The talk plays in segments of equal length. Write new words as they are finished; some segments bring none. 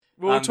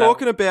We were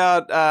talking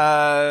about...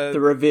 the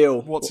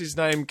reveal. What's his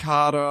name?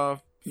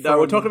 Carter. No,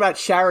 we're talking about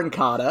Sharon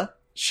Carter.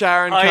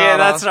 Sharon Carter. Oh, yeah,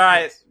 that's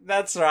right.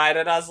 That's right.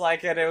 And I was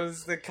like, it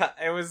was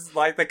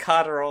like the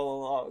Carter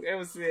all along. It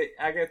was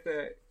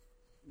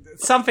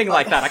something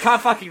like that. I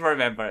can't fucking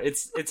remember.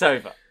 It's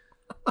over.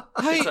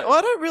 Hey,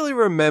 I don't really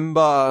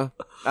remember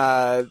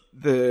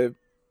the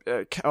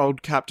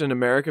old Captain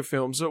America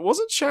films. It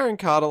wasn't Sharon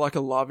Carter like a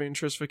love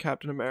interest for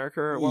Captain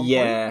America at one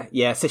point?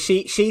 Yeah. So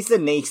she's the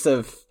niece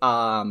of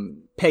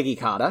Peggy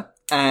Carter.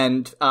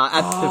 And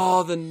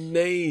the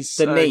niece.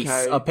 The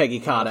niece of Peggy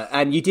Carter.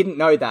 And you didn't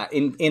know that.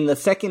 In the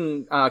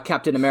second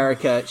Captain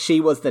America, she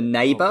was the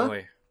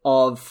neighbor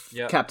of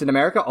Captain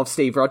America, of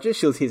Steve Rogers.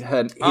 She was his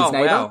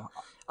neighbor.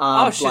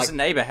 Wow. She's a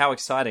neighbor. How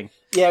exciting.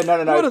 Yeah, no.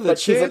 What are the but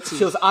she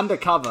chances? was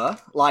undercover,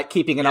 like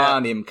keeping an eye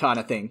on him kind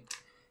of thing.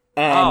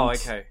 And,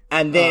 okay.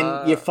 And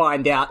then you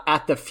find out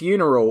at the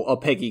funeral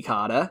of Peggy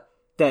Carter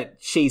that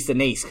she's the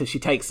niece because she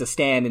takes a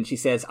stand and she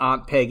says,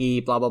 Aunt Peggy,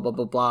 blah, blah, blah,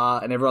 blah, blah.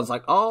 And everyone's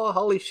like, oh,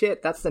 holy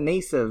shit, that's the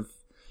niece of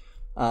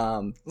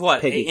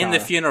what? Peggy In Carter.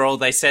 the funeral,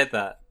 they said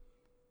that?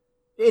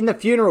 In the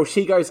funeral,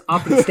 she goes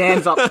up and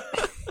stands up.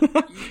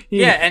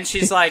 Yeah, and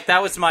she's like,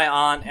 that was my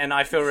aunt and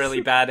I feel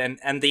really bad.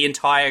 And the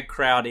entire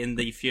crowd in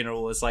the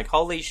funeral was like,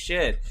 holy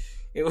shit,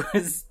 it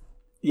was...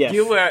 Yes.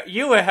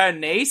 You were her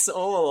niece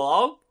all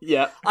along?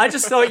 Yeah. I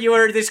just thought you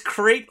were this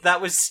creep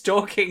that was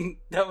stalking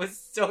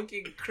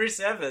Chris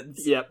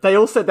Evans. Yeah. They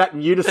all said that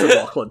in unison,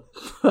 Lachlan.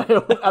 They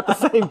all, at the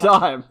same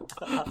time.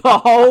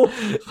 The whole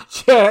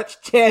church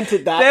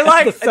chanted that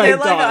at the same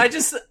time.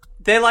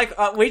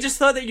 We just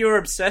thought that you were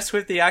obsessed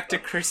with the actor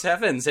Chris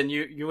Evans and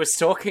you were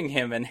stalking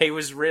him and he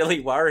was really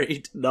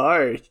worried.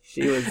 No,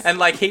 she was... And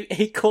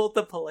he called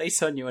the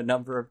police on you a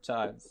number of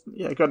times.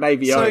 Yeah, got an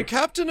AVO. So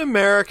Captain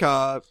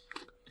America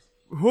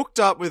hooked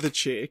up with a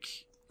chick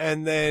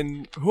and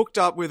then hooked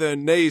up with her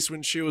niece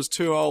when she was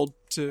too old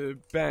to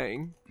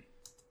bang,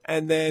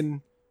 and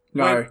then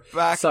went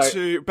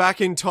back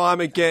in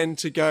time again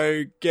to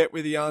go get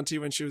with the auntie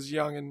when she was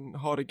young and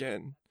hot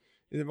again.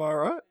 Am I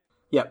right?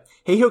 Yep.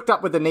 He hooked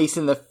up with the niece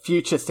in the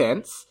future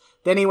sense.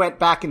 Then he went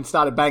back and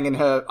started banging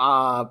her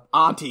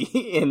auntie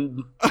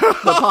in the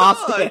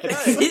past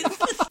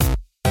tense.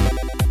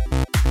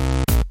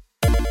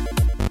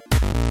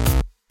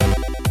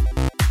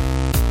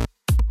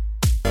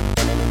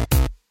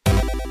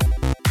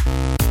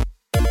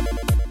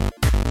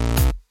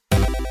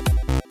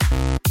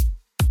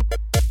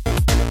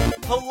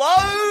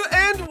 Hello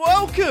and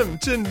welcome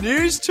to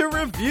News to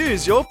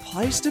Reviews, your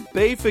place to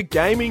be for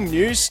gaming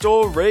news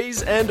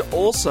stories and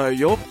also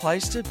your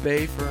place to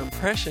be for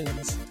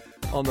impressions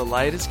on the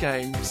latest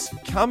games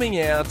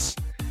coming out,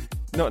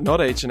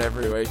 not each and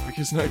every week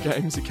because no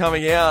games are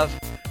coming out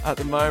at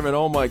the moment.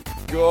 Oh my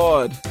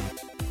god.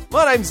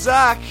 My name's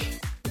Zach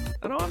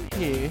and I'm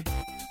here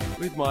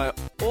with my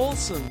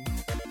awesome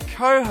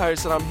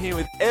co-host and I'm here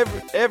with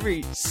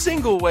every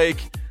single week,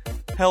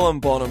 Helen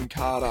Bonham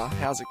Carter.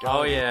 How's it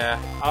going?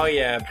 Oh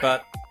yeah,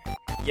 but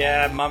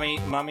yeah,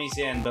 mummy's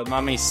in, but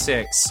mummy's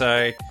sick,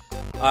 so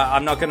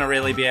I'm not going to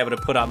really be able to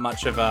put up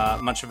much of a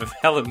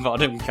Helen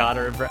Bonham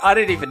Carter. I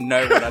don't even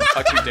know what I'd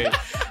fucking do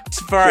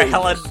for a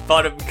Helen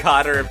Bonham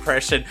Carter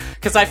impression,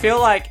 because I feel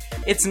like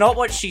it's not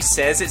what she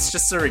says; it's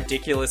just the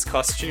ridiculous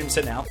costumes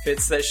and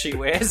outfits that she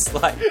wears.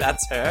 Like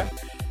that's her.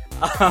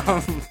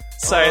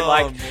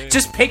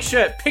 Just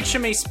picture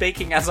me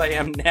speaking as I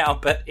am now,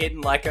 but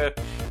in like a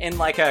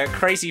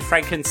crazy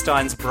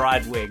Frankenstein's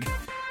bride wig.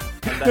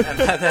 And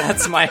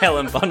that's my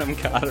Helen Bonham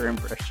Carter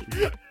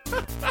impression.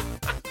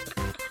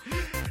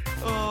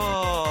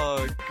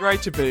 Oh,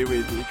 great to be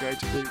with you. Great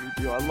to be with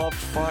you. I love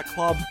Fight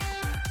Club.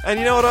 And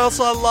you know what else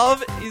I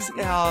love is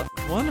our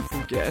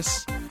wonderful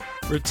guest,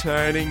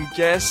 returning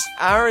guest,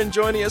 Aaron,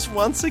 joining us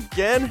once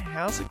again.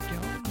 How's it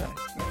going, mate?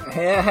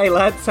 Hey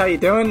lads, how you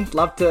doing?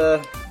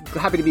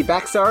 Happy to be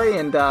back, sorry,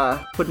 and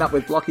putting up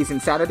with Blockie's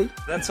insanity.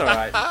 That's all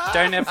right.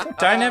 Don't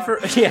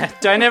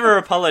ever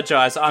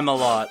apologise. I'm a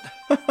lot.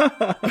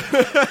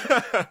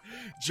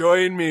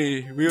 Join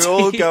me. We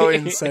all go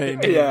insane.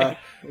 Yeah.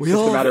 We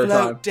all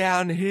float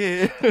down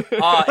here.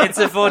 It's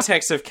a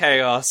vortex of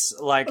chaos.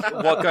 Like,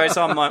 what goes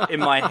on in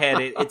my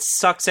head, it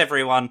sucks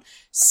everyone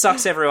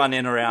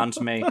in around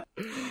me.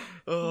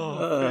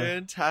 Oh,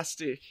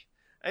 fantastic.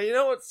 And you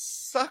know what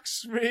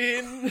sucks me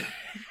in?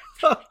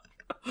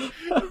 A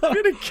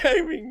bit of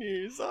gaming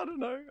news. I don't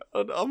know.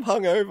 I'm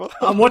hungover.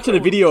 I'm watching a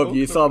video of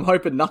you, so I'm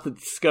hoping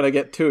nothing's going to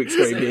get too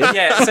extreme here.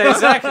 Yeah, so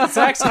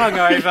Zach's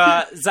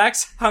hungover.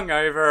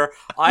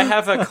 I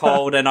have a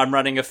cold and I'm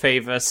running a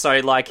fever, so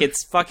like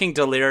it's fucking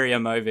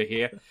delirium over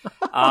here.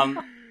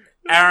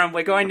 Aaron,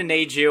 we're going to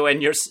need you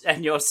and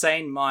your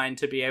sane mind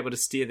to be able to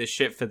steer the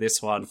ship for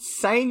this one.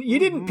 Sane? You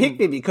didn't pick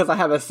me because I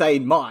have a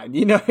sane mind.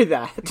 You know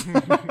that.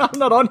 I'm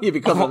not on here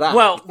because of that.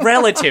 Well,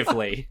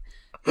 relatively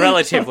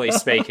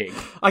speaking.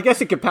 I guess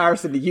in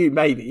comparison to you,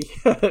 maybe.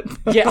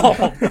 Yeah.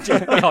 Oh,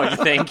 you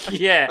think?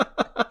 Yeah.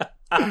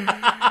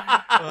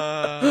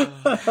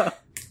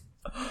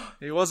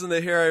 He wasn't the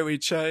hero we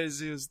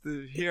chose. He was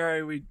the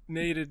hero we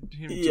needed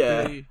him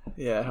to be.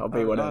 Yeah, I'll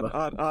be whatever.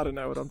 I don't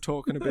know what I'm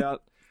talking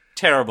about.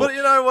 Terrible. But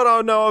you know what I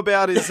know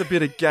about is a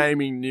bit of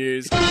gaming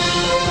news.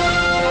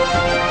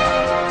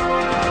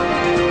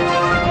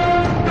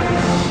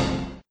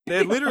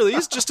 There literally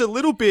is just a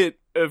little bit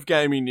of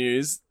gaming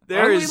news.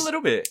 Only a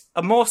little bit.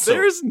 A morsel.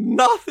 There is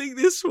nothing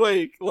this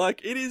week.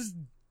 Like, it is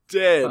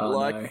dead.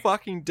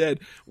 Fucking dead.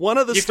 One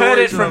of the You've heard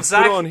it stories from I've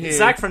Zach. put on here...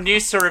 Zach from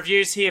News to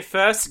Reviews here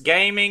first.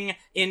 Gaming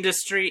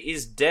industry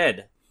is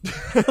dead.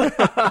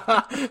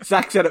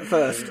 Zach said it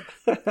first.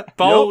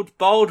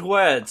 Bold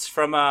words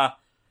from a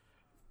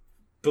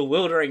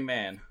bewildering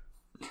man.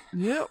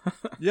 Yep.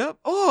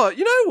 Oh,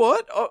 you know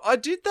what? I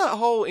did that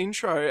whole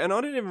intro, and I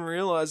didn't even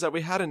realise that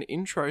we had an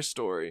intro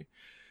story.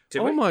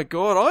 My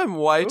god, I'm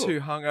way too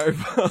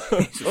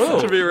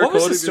hungover to be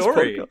recording this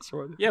podcast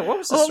right now. Yeah, what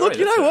was the story? Look,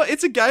 you know what?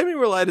 It's a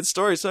gaming-related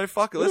story, so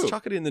fuck it. Let's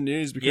chuck it in the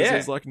news because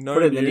there's like no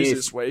news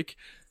this week.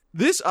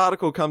 This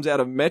article comes out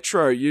of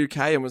Metro UK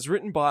and was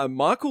written by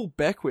Michael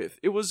Beckwith.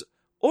 It was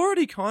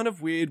already kind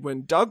of weird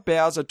when Doug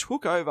Bowser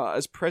took over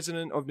as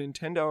president of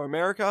Nintendo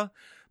America,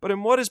 but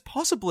in what is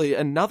possibly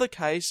another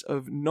case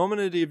of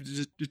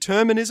nominative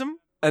determinism,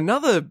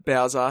 another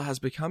Bowser has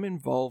become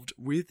involved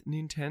with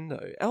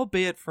Nintendo,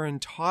 albeit for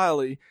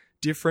entirely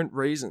different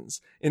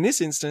reasons. In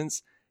this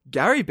instance,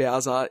 Gary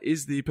Bowser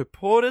is the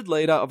purported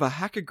leader of a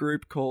hacker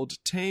group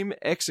called Team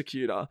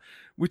Executor,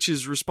 which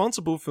is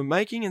responsible for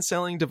making and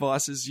selling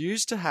devices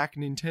used to hack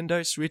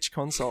Nintendo Switch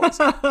consoles.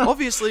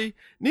 Obviously,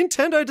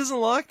 Nintendo doesn't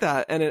like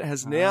that, and it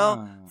has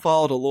now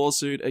filed a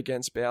lawsuit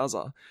against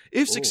Bowser.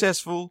 If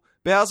successful,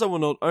 Bowser will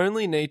not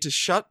only need to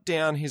shut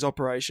down his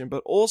operation,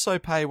 but also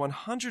pay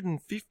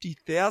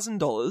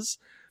 $150,000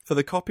 for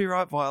the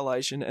copyright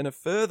violation and a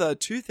further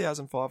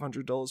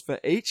 $2,500 for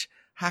each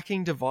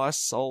hacking device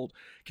sold.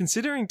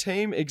 Considering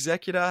Team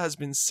Executor has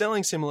been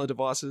selling similar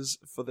devices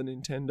for the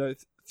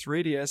Nintendo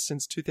 3DS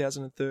since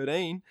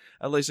 2013,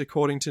 at least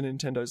according to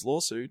Nintendo's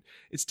lawsuit,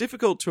 it's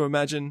difficult to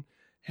imagine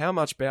how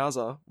much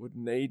Bowser would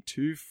need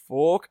to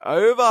fork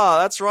over.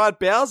 That's right,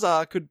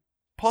 Bowser could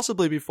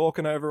possibly be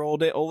forking over all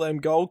them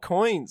gold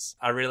coins.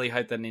 I really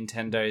hope that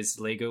Nintendo's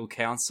legal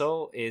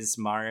counsel is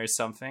Mario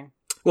something.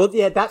 Well,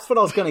 yeah, that's what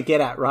I was going to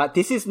get at, right?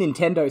 This is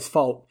Nintendo's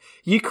fault.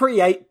 You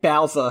create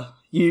Bowser.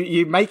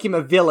 You make him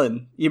a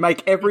villain. You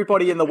make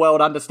everybody in the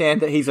world understand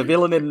that he's a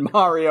villain in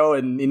Mario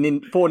and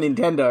for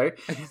Nintendo.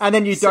 And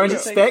then you don't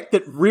expect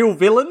that real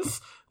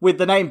villains with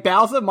the name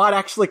Bowser might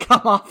actually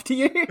come after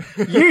you.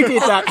 You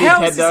did that, Nintendo.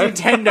 How is this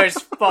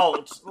Nintendo's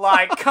fault?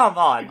 Like, come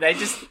on. They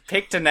just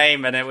picked a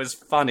name and it was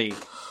funny.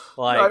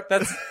 Like,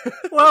 that's...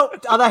 Well,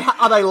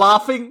 are they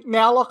laughing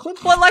now, Lachlan?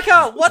 Well,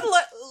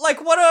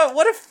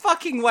 what a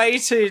fucking way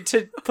to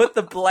put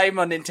the blame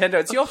on Nintendo.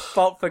 It's your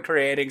fault for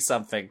creating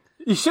something.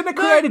 You shouldn't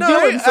have created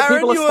villains that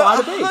people aspire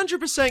to be. You were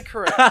 100%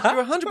 correct. You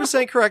were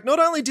 100% correct. Not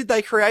only did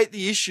they create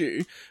the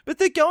issue, but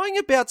they're going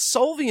about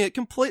solving it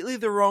completely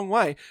the wrong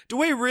way. Do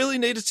we really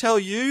need to tell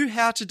you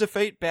how to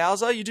defeat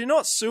Bowser? You do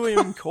not sue him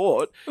in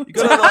court. You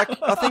got to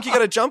I think you got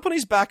to jump on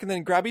his back and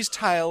then grab his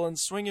tail and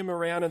swing him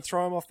around and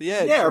throw him off the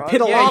edge. Yeah, right? or a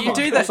pit of lava. You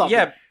do that.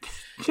 Yeah.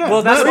 Yeah,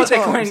 well,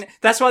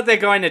 that's what they're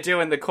going to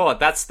do in the court.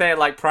 That's their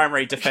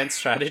primary defense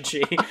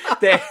strategy.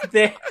 Their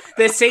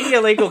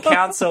senior legal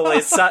counsel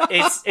is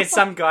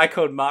some guy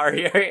called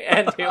Mario,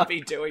 and he'll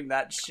be doing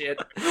that shit.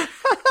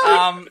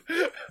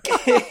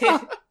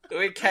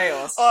 With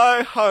chaos.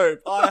 I hope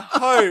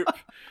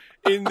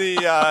in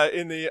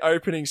the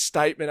opening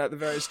statement at the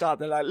very start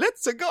they're like,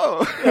 "Let's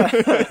go."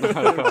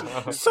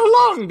 So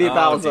long, dear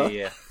Bowser.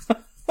 Dear.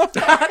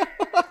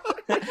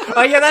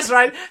 Oh yeah, that's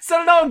right.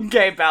 So long,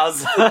 gay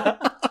Bowser.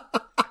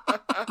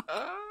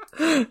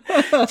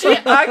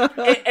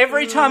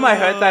 Every time I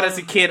heard that as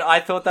a kid, I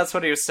thought that's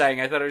what he was saying.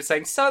 I thought he was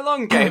saying, "So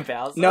long, gay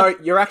Bowser." No,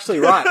 you're actually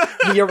right.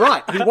 You're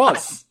right.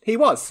 He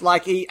was.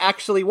 Like, he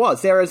actually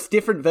was. There is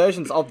different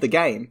versions of the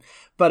game.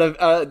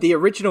 But the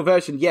original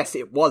version, yes,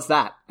 it was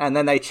that. And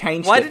then they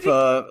changed it for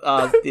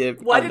the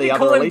Why did he other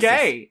call him releases.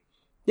 gay?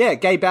 Yeah,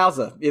 gay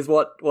Bowser is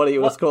what he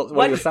was called.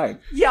 What he was saying.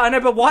 Yeah, I know,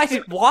 but why?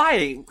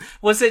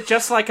 Was it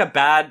just like a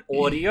bad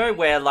audio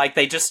where like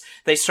they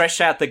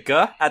stretched out the g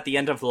at the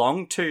end of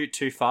long too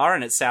far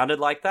and it sounded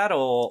like that,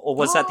 or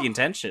was that the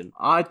intention?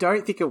 I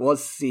don't think it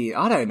was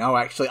I don't know,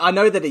 actually. I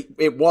know that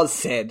it was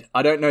said.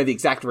 I don't know the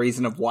exact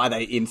reason of why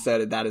they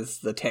inserted that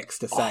as the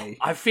text to say.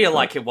 I feel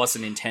like it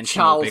wasn't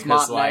intentional Charles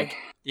because Martinet.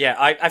 Yeah,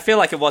 I feel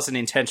like it wasn't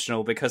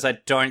intentional because I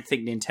don't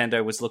think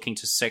Nintendo was looking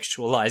to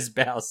sexualize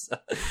Bowser.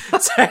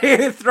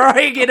 So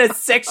throwing in a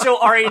sexual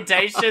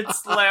orientation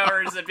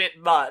slur is a bit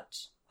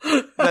much.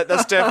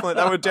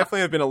 That would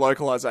definitely have been a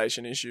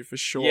localization issue for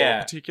sure.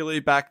 Yeah. Particularly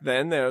back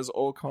then, there was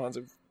all kinds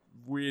of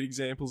weird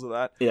examples of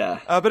that.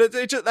 Yeah. But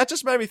that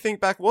just made me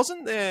think back.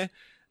 Wasn't there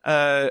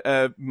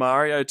a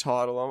Mario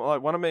title?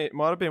 Like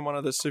might have been one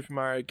of the Super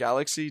Mario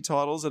Galaxy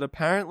titles that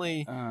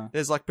apparently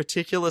there's like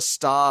particular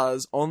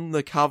stars on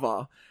the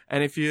cover,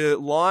 and if you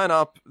line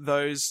up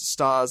those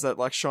stars that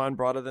like shine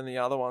brighter than the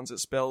other ones, it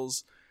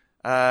spells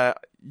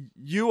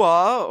You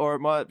are, or it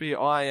might be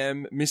I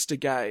am, Mr.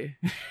 Gay.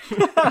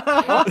 What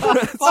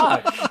the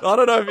fuck? I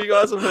don't know if you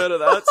guys have heard of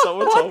that.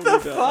 Someone told me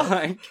about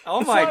it. Fuck.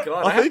 Oh my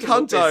god. I think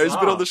Hunto has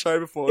been on the show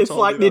before. It's told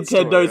like me that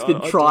Nintendo's story.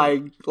 been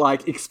trying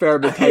like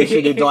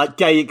experimentation into like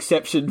gay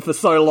exception for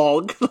so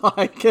long.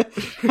 Like,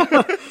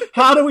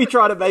 how do we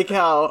try to make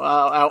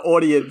our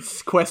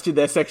audience question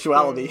their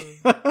sexuality?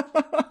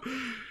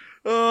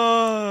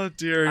 Oh,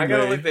 dear I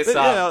gotta me. look this But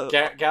up.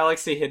 yeah,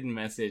 Galaxy hidden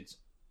message.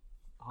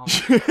 Oh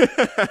my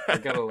god. I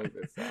gotta look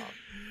this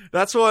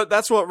up.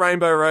 that's what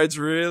Rainbow Road's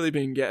really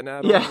been getting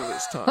at Yeah. all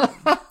this time.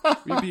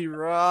 We'd be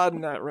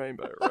riding that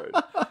Rainbow Road.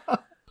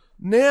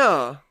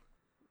 Now,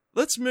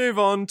 let's move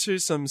on to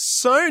some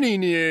Sony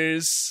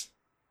news.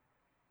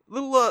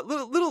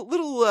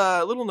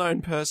 Little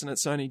known person at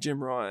Sony,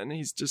 Jim Ryan.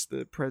 He's just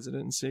the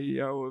president and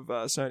CEO of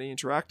Sony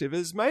Interactive.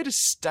 Has made a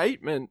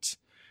statement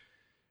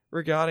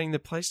regarding the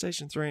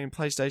PlayStation 3 and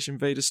PlayStation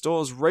Vita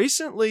stores.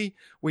 Recently,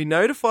 we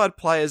notified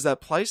players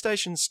that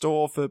PlayStation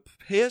Store for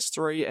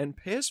PS3 and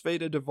PS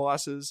Vita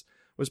devices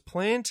was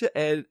planned to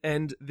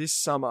end this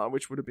summer,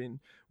 which would have been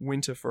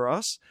winter for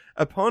us.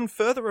 Upon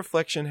further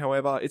reflection,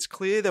 however, it's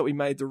clear that we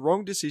made the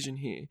wrong decision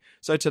here.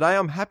 So today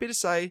I'm happy to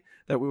say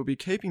that we will be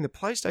keeping the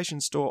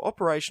PlayStation Store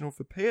operational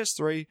for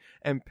PS3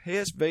 and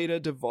PS Vita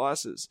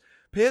devices.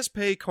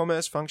 PSP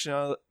commerce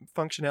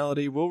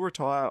functionality will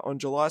retire on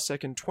July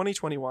 2nd,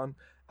 2021,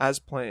 as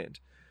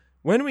planned.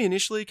 When we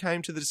initially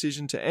came to the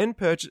decision to end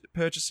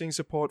purchasing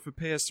support for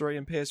PS3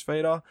 and PS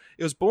Vita,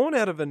 it was born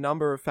out of a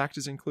number of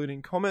factors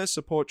including commerce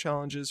support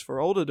challenges for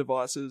older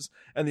devices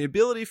and the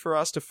ability for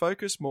us to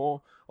focus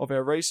more of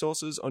our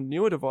resources on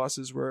newer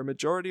devices where a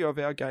majority of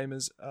our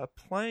gamers are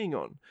playing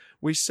on.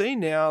 We see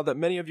now that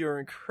many of you are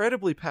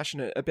incredibly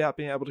passionate about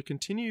being able to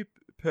continue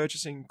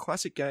purchasing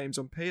classic games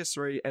on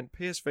PS3 and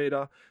PS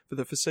Vita for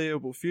the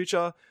foreseeable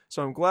future,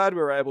 so I'm glad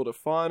we were able to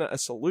find a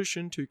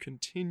solution to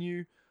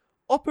continue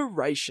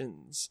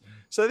operations.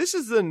 So this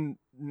is the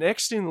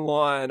next in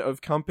line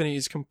of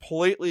companies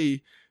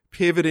completely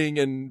pivoting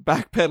and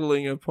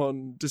backpedaling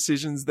upon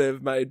decisions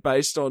they've made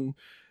based on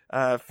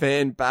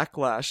fan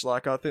backlash.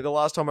 Like, I think the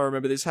last time I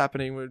remember this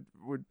happening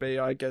would be,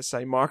 I guess,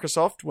 say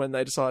Microsoft, when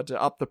they decided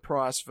to up the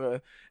price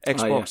for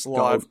Xbox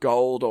Live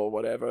Gold or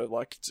whatever.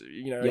 Like,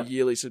 a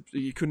yearly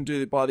you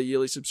couldn't buy the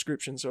yearly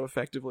subscription, so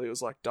effectively it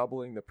was like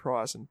doubling the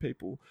price, and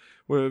people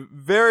were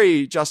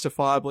very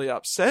justifiably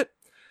upset.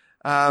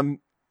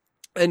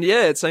 And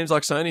yeah, it seems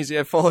like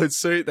Sony's followed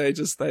suit. They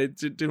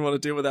didn't want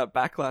to deal with that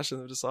backlash,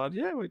 and they've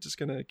decided, we're just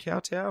going to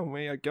kowtow and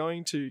we are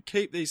going to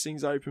keep these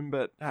things open.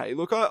 But hey,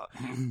 look,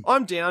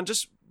 I'm down.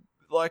 Just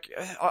like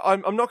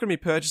I'm not going to be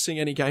purchasing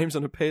any games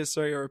on a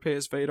PS3 or a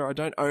PS Vita. I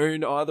don't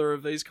own either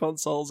of these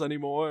consoles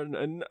anymore,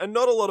 and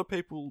not a lot of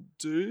people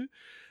do.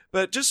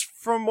 But just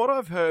from what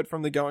I've heard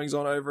from the goings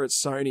on over at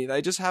Sony,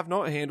 they just have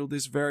not handled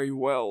this very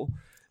well.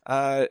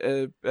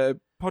 A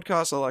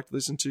podcast I like to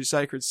listen to,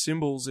 Sacred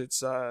Symbols.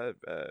 It's a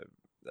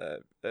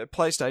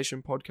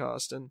PlayStation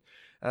podcast, and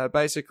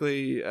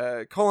basically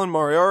Colin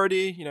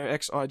Moriarty,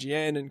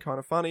 ex-IGN and Kind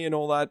of Funny and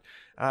all that,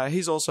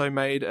 he's also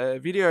made a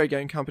video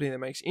game company that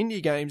makes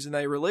indie games, and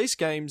they release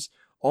games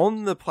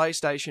on the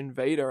PlayStation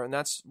Vita, and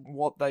that's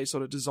what they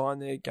sort of design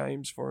their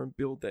games for and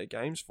build their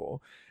games for.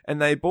 And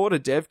they bought a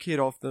dev kit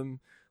off them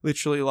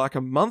literally like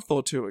a month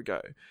or two ago.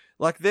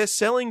 Like, they're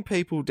selling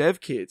people dev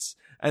kits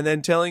and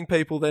then telling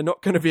people they're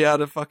not going to be able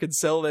to fucking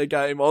sell their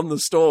game on the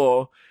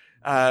store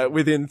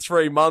within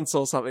 3 months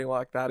or something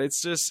like that.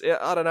 It's just,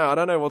 I don't know. I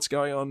don't know what's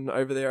going on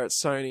over there at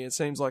Sony. It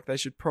seems like they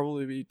should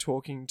probably be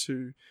talking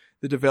to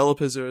the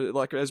developers, or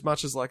like, as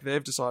much as like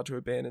they've decided to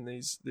abandon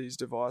these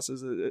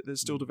devices,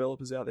 there's still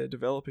developers out there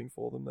developing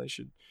for them. They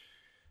should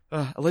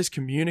at least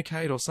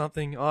communicate or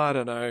something. I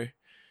don't know.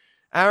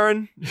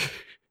 Aaron,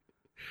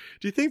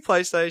 do you think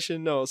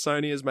PlayStation or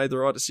Sony has made the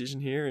right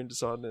decision here in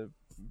deciding to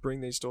bring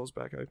these stores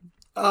back open?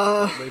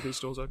 Leave these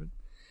stores open?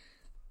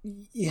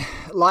 Yeah,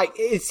 like,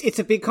 it's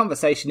a big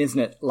conversation, isn't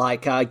it?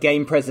 Like,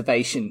 game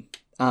preservation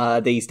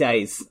these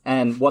days,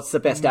 and what's the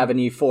best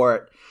avenue for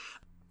it.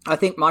 I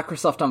think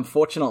Microsoft,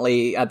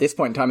 unfortunately, at this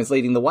point in time, is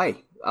leading the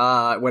way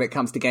when it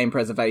comes to game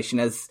preservation,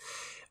 as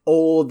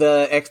all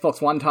the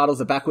Xbox One titles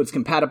are backwards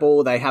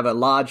compatible. They have a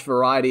large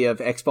variety of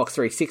Xbox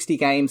 360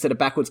 games that are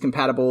backwards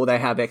compatible. They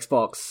have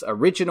Xbox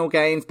original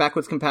games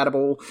backwards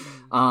compatible.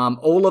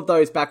 All of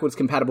those backwards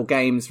compatible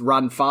games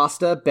run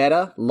faster,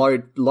 better,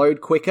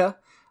 load quicker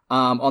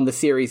on the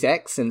Series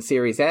X and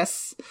Series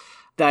S.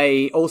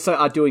 They also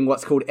are doing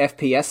what's called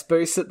FPS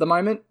boosts at the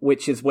moment,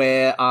 which is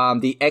where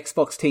the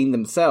Xbox team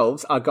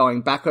themselves are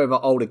going back over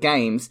older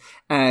games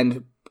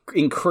and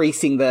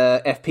increasing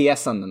the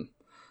FPS on them.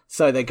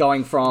 So they're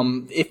going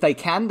from, if they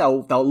can,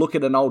 they'll look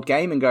at an old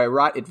game and go,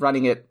 right, it's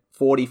running at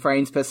 40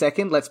 frames per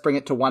second, let's bring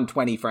it to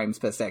 120 frames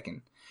per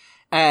second.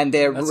 And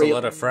that's a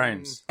lot of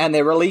frames. And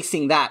they're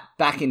releasing that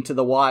back into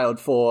the wild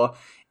for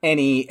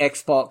any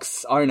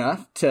Xbox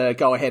owner to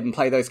go ahead and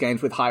play those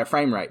games with higher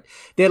frame rate.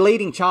 They're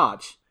leading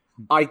charge.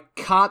 I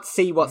can't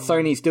see what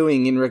Sony's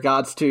doing in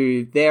regards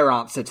to their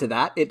answer to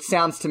that. It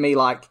sounds to me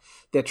like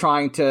they're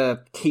trying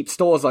to keep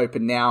stores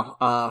open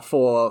now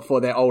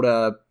for their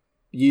older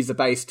user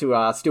base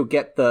to still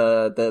get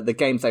the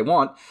games they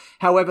want.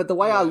 However, the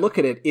way I look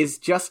at it is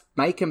just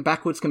make them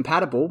backwards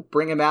compatible,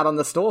 bring them out on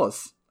the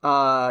stores,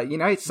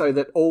 so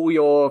that all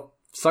your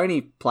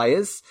Sony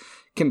players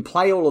can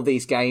play all of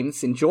these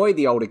games, enjoy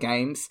the older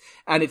games,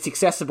 and it's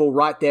accessible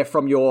right there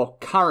from your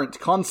current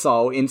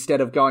console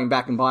instead of going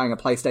back and buying a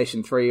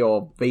PlayStation 3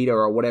 or Vita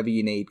or whatever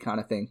you need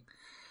kind of thing.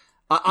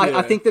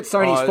 I think that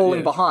Sony's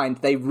falling behind.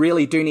 They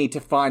really do need to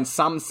find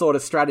some sort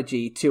of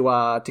strategy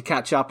to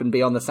catch up and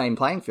be on the same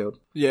playing field.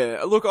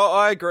 Yeah, look,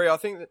 I agree. I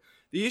think that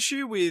the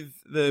issue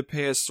with the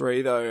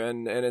PS3, though,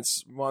 and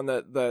it's one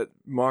that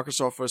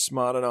Microsoft was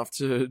smart enough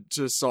to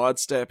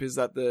sidestep, is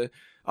that the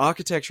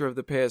architecture of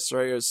the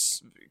PS3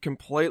 is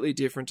completely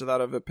different to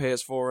that of a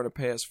PS4 and a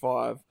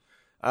PS5.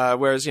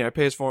 Whereas,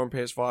 PS4 and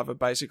PS5 are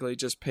basically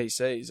just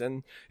PCs,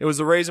 and it was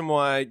the reason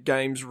why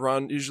games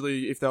run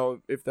usually if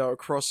they were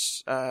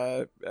cross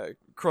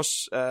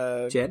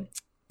Gen?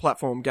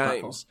 platform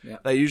games,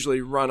 they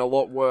usually run a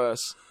lot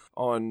worse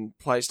on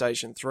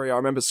PlayStation 3. I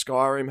remember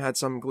Skyrim had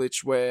some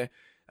glitch where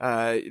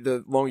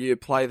the longer you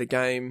play the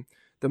game,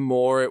 the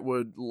more it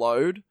would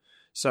load.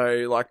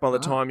 So, like, by the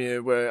time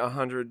you were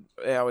 100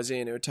 hours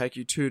in, it would take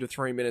you 2 to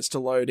 3 minutes to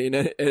load in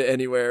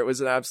anywhere. It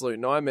was an absolute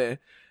nightmare.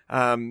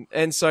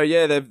 And so,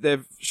 yeah,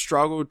 they've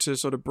struggled to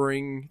sort of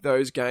bring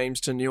those games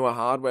to newer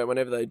hardware.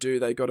 Whenever they do,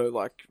 they got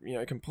to,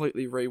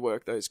 completely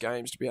rework those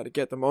games to be able to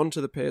get them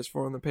onto the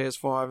PS4 and the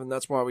PS5, and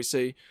that's why we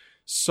see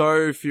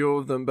so few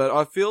of them. But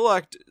I feel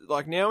like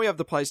now we have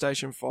the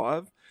PlayStation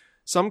 5,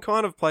 some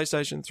kind of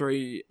PlayStation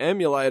 3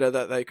 emulator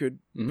that they could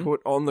put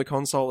on the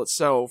console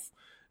itself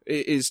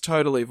is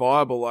totally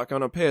viable. Like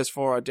on a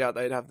PS4, I doubt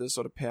they'd have the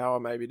sort of power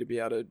maybe to be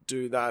able to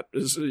do that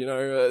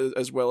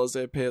as well as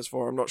their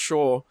PS4. I'm not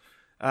sure.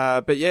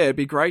 But yeah, it'd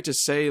be great to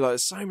see. Like,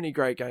 there's so many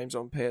great games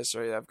on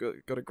PS3.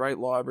 They've got a great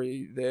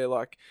library there.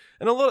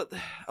 And a lot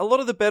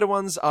of the better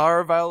ones are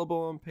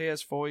available on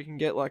PS4. You can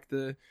get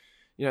the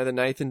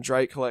Nathan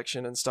Drake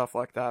collection and stuff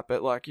like that.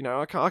 But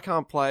I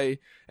can't play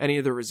any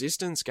of the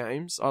Resistance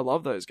games. I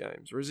love those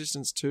games.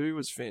 Resistance 2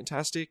 was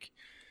fantastic.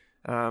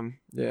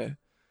 Yeah.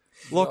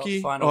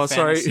 Lockie. Final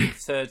Fantasy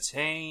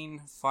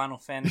 13, Final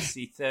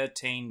Fantasy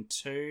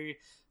 13-2,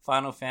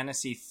 Final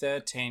Fantasy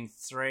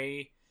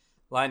 13-3.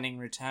 Lightning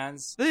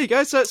Returns. There you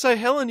go. So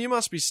Helen, you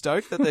must be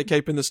stoked that they're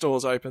keeping the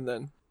stores open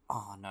then.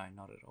 Oh, no,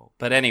 not at all.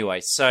 But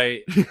anyway, so...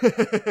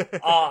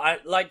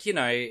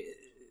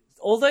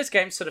 all those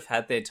games sort of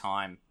had their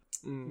time.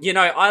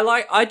 I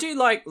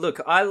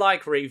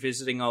like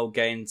revisiting old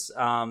games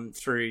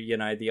through,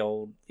 the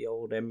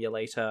old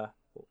emulator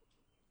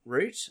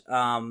route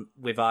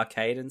with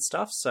arcade and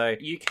stuff. So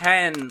you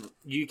can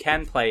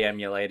play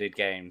emulated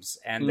games,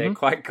 and they're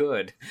quite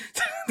good.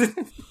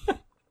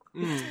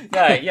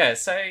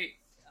 So...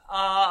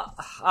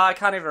 I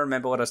can't even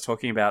remember what I was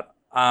talking about.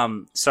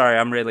 Sorry,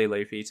 I'm really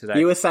loopy today.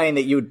 You were saying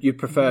that you'd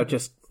prefer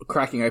just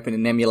cracking open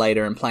an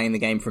emulator and playing the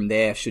game from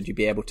there, should you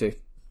be able to.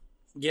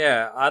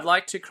 Yeah, I'd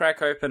like to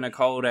crack open a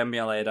cold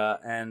emulator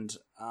and...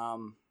 I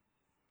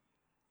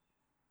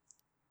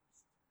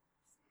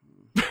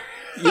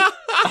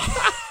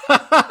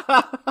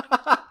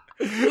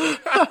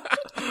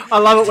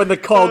love it when the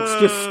cogs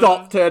just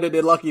stop turning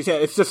in Lockie's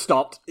head. It's just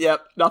stopped.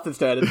 Yep, nothing's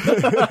turning.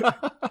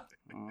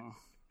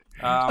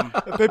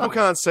 People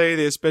can't see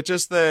this, but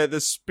just the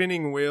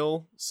spinning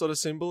wheel sort of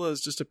symbol has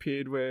just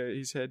appeared where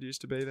his head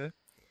used to be there.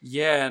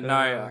 Yeah,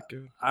 no,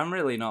 I'm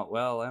really not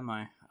well, am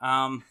I?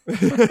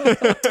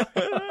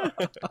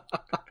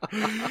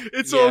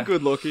 It's all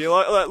good, Lockie.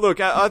 Look,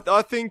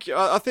 I think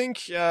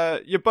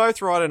you're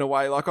both right in a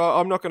way.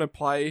 I'm not going to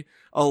play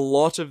a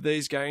lot of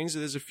these games.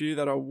 There's a few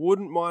that I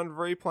wouldn't mind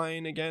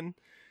replaying again.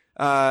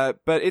 But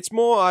it's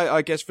more,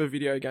 I guess, for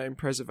video game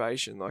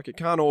preservation. It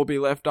can't all be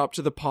left up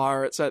to the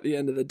pirates at the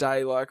end of the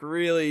day.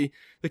 Really,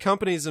 the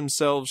companies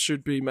themselves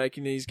should be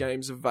making these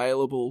games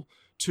available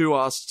to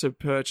us to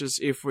purchase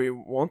if we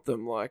want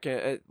them.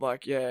 It'd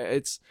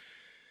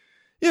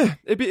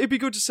be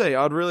good to see.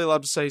 I'd really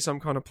love to see some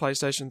kind of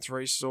PlayStation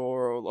 3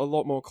 store or a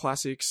lot more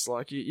classics.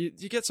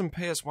 You get some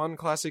PS1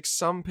 classics,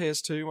 some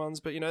PS2 ones,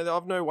 but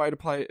I've no way to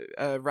play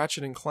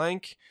Ratchet and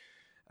Clank.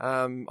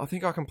 I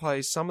think I can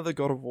play some of the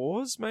God of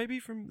Wars, maybe,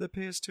 from the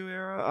PS2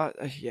 era.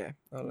 I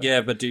don't know.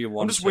 Yeah, but do you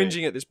want to? I'm just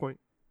whinging at this point.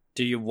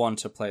 Do you want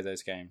to play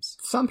those games?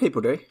 Some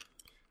people do.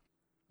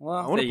 Well,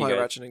 I want to play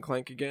Ratchet and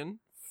Clank again.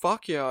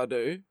 Fuck yeah, I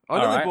do. I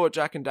nearly bought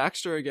Jack and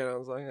Daxter again. I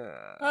was like,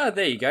 Oh,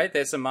 there you go.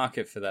 There's a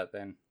market for that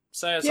then.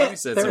 So as long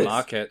as there's a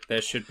market,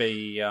 there should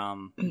be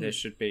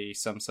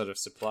some sort of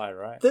supply,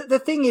 right? The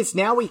thing is,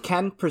 now we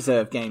can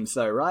preserve games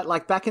though, right?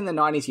 Back in the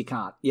 90s, you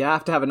can't. You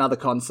have to have another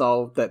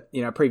console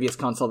previous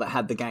console that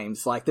had the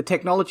games. The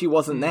technology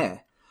wasn't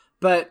there.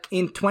 But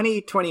in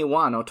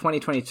 2021 or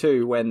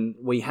 2022, when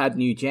we had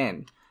new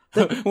gen,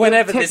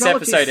 whenever this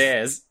episode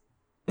airs.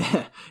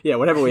 Yeah,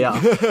 whatever we are.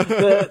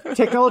 The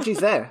technology's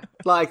there.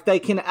 Like, they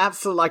can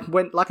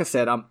absolutely, like I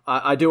said,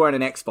 I do own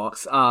an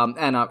Xbox,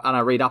 and I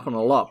read up on it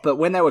a lot, but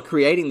when they were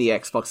creating the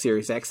Xbox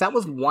Series X, that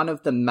was one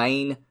of the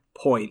main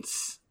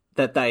points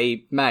that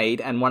they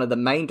made, and one of the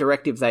main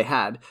directives they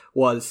had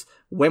was,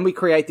 when we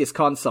create this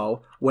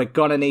console, we're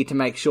gonna need to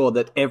make sure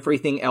that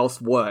everything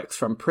else works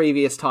from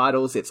previous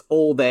titles. It's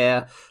all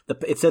there.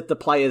 It's at the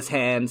player's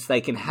hands.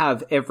 They can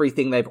have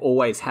everything they've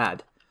always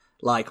had,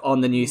 like,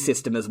 on the new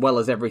system as well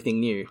as everything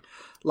new.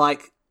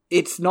 Like,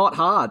 it's not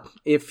hard.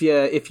 If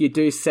you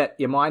do set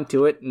your mind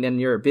to it, and then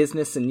you're a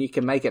business and you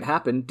can make it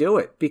happen, do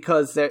it.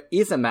 Because there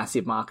is a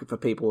massive market for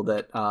people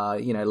that,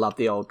 love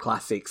the old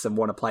classics and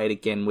want to play it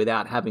again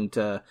without having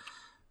to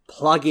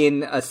plug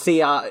in a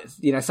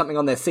something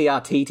on their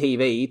CRT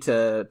TV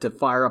to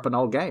fire up an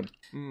old game.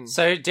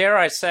 So dare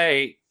I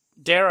say,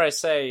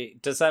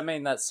 does that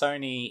mean that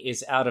Sony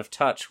is out of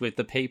touch with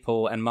the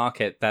people and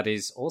market that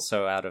is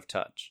also out of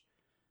touch?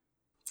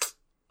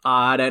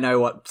 I don't know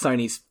what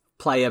Sony's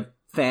player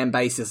fan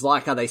base is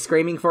like. Are they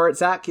screaming for it,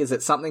 Zach? Is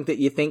it something that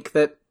you think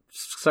that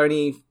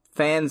Sony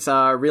fans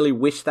really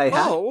wish they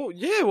had? Oh,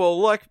 yeah, well,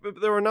 like,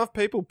 there were enough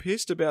people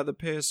pissed about the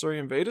PS3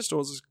 and Vita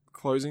stores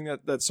closing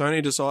that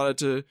Sony decided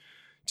to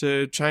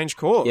change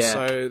course. Yeah.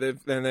 So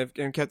they've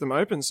kept them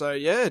open. So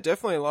yeah,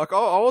 definitely. Like,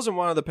 I wasn't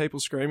one of the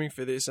people screaming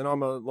for this, and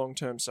I'm a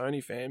long-term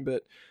Sony fan,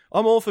 but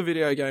I'm all for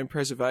video game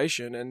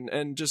preservation,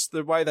 and just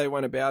the way they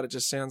went about it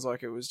just sounds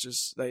like it was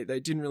just they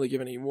didn't really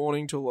give any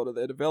warning to a lot of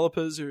their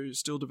developers who are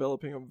still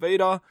developing on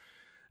Vita.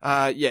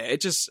 It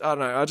just, I don't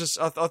know.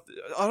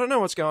 I don't know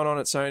what's going on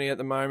at Sony at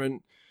the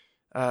moment.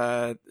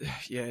 The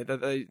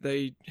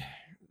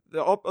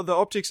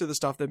optics of the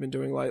stuff they've been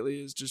doing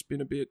lately has just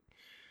been a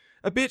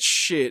bit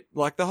shit.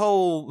 Like the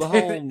whole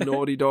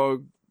Naughty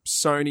Dog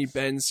Sony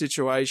Ben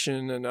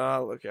situation, and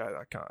look,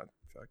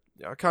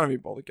 I can't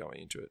even bother going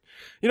into it.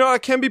 You know what I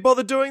can be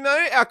bothered doing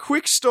though? Our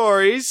quick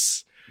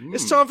stories.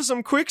 It's time for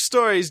some quick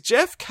stories.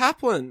 Jeff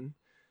Kaplan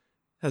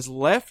has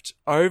left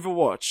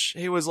Overwatch.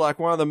 He was like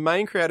one of the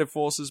main creative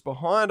forces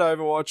behind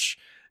Overwatch,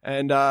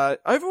 and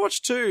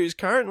Overwatch 2 is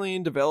currently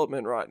in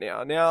development right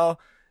now. Now,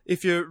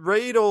 if you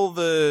read all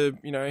the,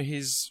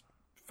 his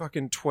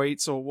fucking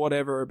tweets or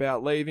whatever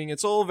about leaving,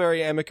 it's all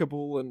very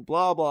amicable and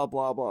blah, blah,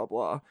 blah, blah,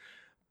 blah.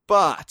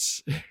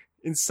 But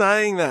in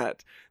saying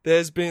that,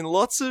 there's been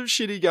lots of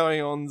shitty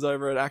going ons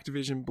over at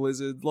Activision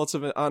Blizzard, lots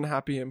of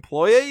unhappy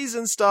employees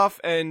and stuff,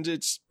 and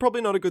it's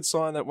probably not a good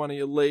sign that one of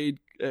your lead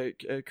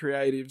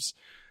creatives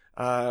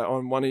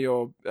on one of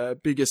your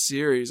biggest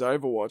series,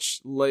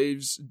 Overwatch,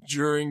 leaves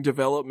during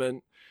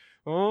development.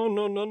 Oh,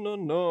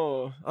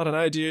 no. I don't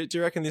know. Do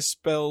you reckon this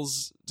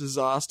spells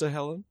disaster,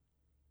 Helen?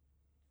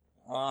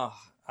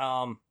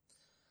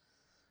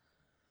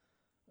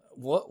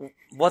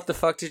 What the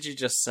fuck did you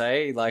just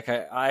say? Like,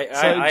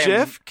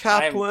 Jeff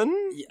Kaplan.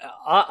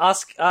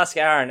 Ask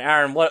Aaron.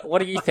 Aaron, what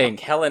do you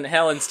think?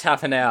 Helen's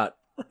tapping out.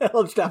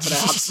 Helen's tapping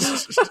out.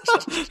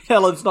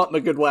 Helen's not in a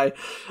good way.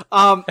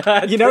 I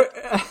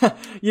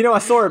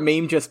saw a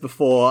meme just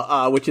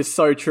before, which is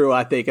so true,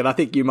 I think, and I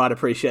think you might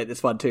appreciate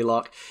this one too,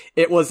 Locke.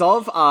 It was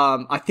of,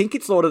 I think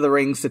it's Lord of the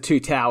Rings, The Two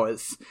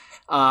Towers,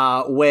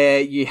 where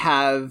you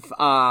have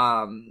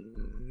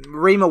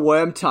Rima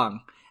Wormtongue,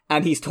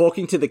 and he's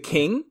talking to the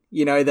king,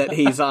 that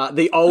he's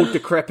the old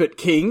decrepit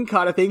king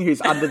kind of thing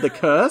who's under the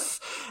curse.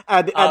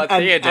 And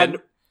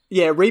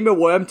yeah, Rima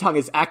Wormtongue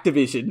is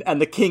Activision,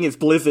 and the king is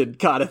Blizzard,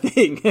 kind of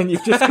thing. And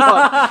you've just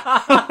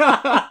got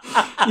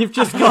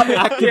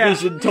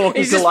Activision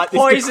talking to like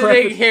this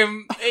decrepit...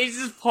 He's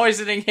just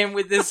poisoning him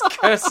with this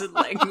cursed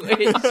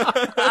language.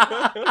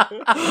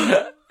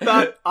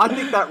 I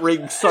think that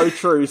rings so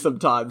true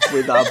sometimes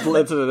with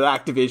Blizzard and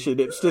Activision.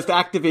 It's just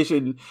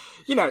Activision,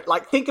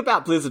 think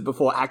about Blizzard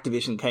before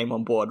Activision came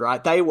on board,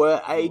 right? They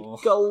were a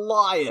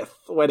Goliath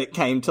when it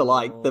came to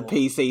the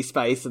PC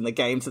space and the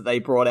games that they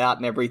brought out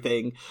and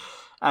everything.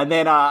 And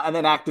then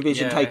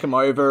Activision take them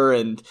over,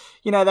 and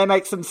they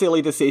make some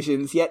silly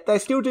decisions. Yet they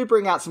still do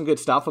bring out some good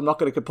stuff. I'm not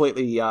going to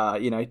completely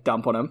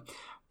dump on them,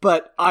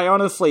 but I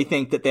honestly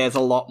think that there's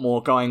a lot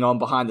more going on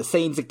behind the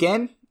scenes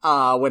again.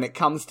 When it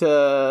comes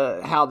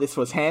to how this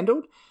was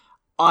handled,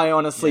 I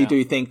honestly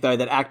do think though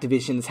that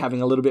Activision's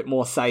having a little bit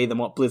more say than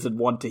what Blizzard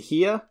want to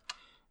hear,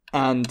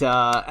 and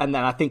then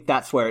I think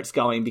that's where it's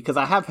going, because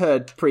I have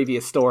heard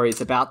previous stories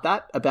about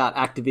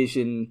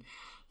Activision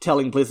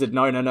telling Blizzard,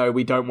 no,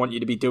 we don't want you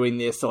to be doing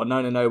this, or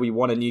no, we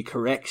want a new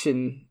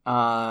correction,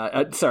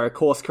 a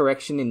course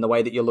correction in the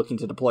way that you're looking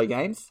to deploy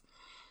games.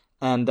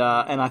 And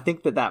I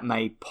think that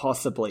may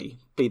possibly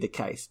be the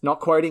case. Don't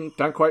quote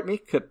me,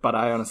 but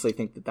I honestly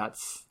think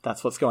that's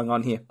what's going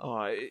on here.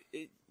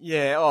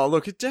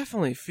 Look, it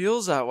definitely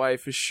feels that way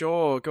for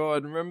sure.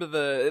 God, remember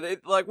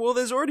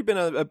there's already been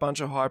a bunch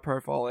of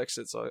high-profile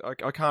exits. I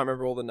can't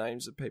remember all the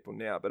names of people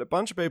now, but a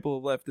bunch of people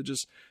have left to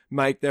just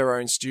make their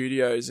own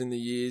studios in the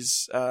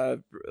years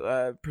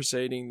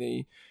preceding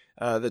the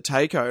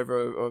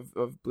takeover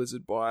of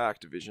Blizzard by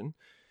Activision.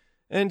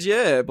 And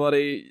yeah,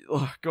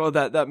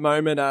 that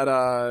moment at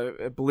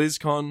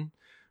BlizzCon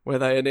where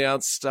they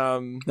announced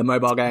The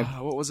mobile game.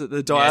 what was it?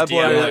 The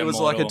Diablo. Diablo It was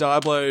like a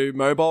Diablo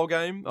mobile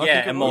game. I Yeah,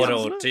 think it was,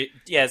 Immortal. wasn't it?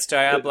 It's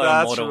Diablo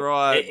That's Immortal.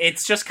 right.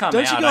 It's just come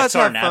Don't you out. I guys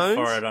saw have an ad phones?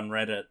 for it on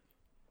Reddit.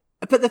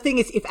 But the thing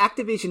is, if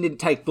Activision didn't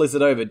take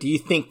Blizzard over, do you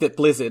think that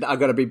Blizzard are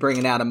going to be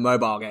bringing out a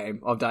mobile game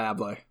of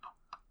Diablo?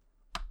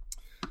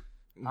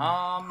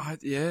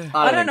 Yeah.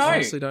 I don't know.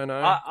 Honestly, don't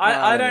know.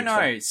 I don't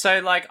think know. So,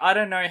 like, I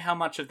don't know how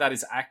much of that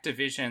is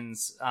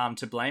Activision's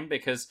to blame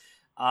because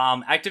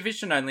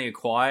Activision only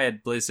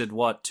acquired Blizzard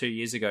 2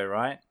 years ago,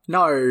 right?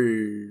 No.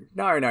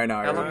 How long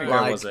ago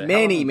Like was it? How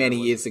many, long many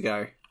ago was years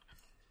ago.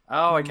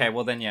 Oh, okay.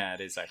 Well, then yeah,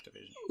 it is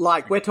Activision.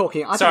 Like we're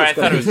talking. Sorry, I think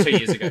thought it it's was gonna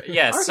 2 years ago.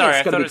 Yeah, I reckon sorry, I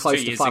it's gonna thought be it was close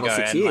 2 to years 5 or ago.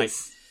 6 And like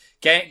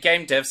years.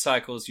 game dev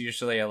cycles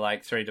usually are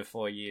like 3 to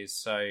 4 years.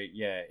 So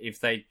yeah, if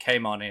they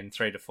came on in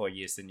 3 to 4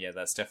 years, then yeah,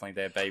 that's definitely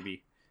their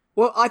baby.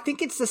 Well, I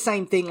think it's the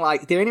same thing.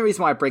 Like the only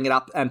reason why I bring it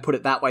up and put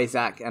it that way,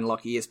 Zach and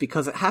Lockie, is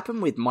because it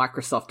happened with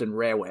Microsoft and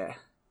Rareware.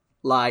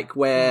 Like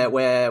where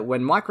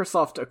when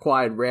Microsoft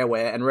acquired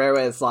Rareware, and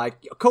Rareware's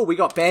like, cool, we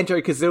got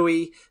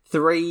Banjo-Kazooie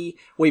 3,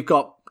 we've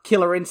got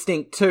Killer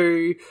Instinct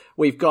 2,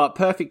 we've got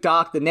Perfect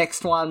Dark, the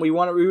next one. We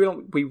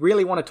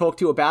really want to talk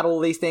to you about all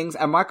these things.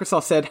 And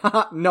Microsoft said,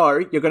 no,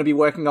 you're going to be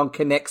working on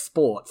Kinect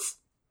Sports,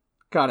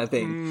 kind of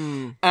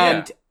thing.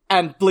 And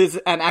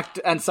Blizzard and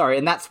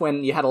that's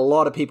when you had a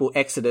lot of people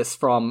exodus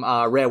from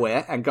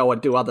Rareware and go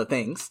and do other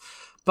things.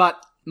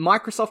 But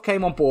Microsoft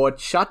came on board,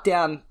 shut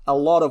down a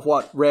lot of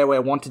what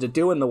Rareware wanted to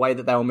do in the way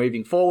that they were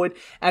moving forward,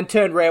 and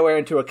turned Rareware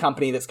into a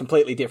company that's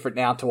completely different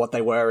now to what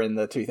they were in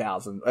the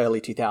early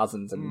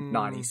 2000s and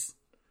 90s.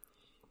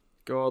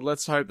 God,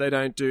 let's hope they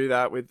don't do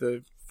that with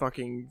the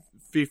fucking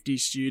 50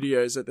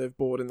 studios that they've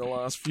bought in the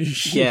last few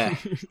years. Yeah.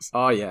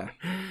 Oh, yeah.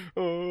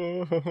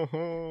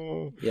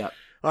 Oh. Yeah.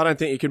 I don't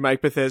think you could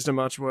make Bethesda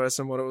much worse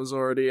than what it was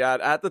already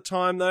at the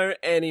time, though,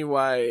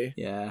 anyway.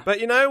 Yeah. But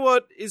you know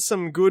what is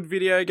some good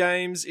video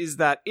games is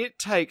that It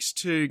Takes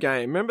Two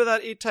game. Remember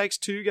that It Takes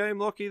Two game,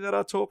 Lockie, that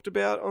I talked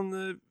about on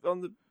the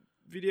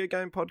video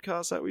game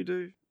podcast that we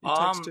do? It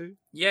Takes Two?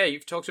 Yeah,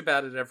 you've talked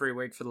about it every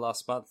week for the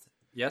last month.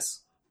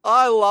 Yes?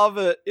 I love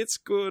it. It's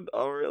good.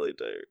 I really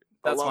do.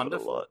 That's I love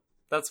wonderful. It a lot.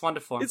 That's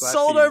wonderful. I'm It's glad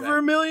sold for you, over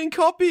 1 million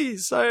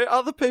copies, so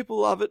other people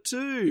love it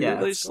too. Yeah,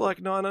 at least like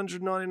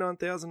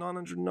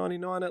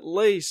 999,999 at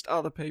least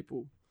other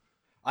people.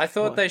 I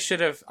thought they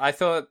should have. I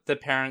thought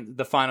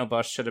the final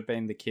boss should have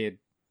been the kid.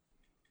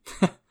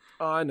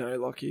 I know,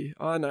 Lockie.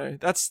 I know.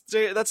 That's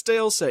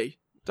DLC.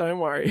 Don't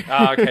worry.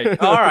 Oh, okay.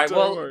 All right. Don't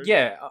Well, worry.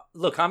 yeah.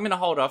 Look, I'm going to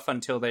hold off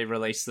until they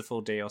release the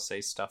full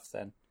DLC stuff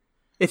then.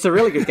 It's a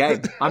really good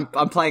game. I'm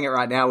playing it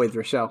right now with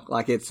Rochelle.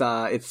 Like it's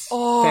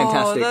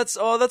fantastic. That's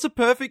a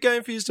perfect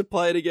game for you to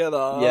play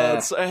together. Yeah.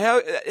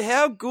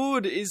 How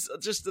good is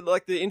just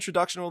like the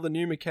introduction, all the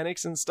new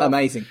mechanics and stuff.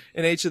 Amazing.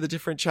 In each of the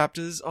different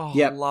chapters. Oh,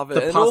 Yep. I love it.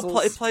 The And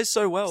puzzles, it plays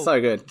so well. So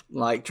good.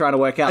 Like trying to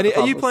work out. And the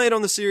are you puzzles. playing it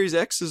on the Series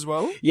X as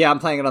well? Yeah, I'm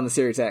playing it on the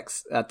Series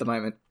X at the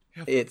moment.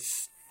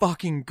 It's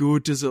Fucking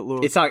good does it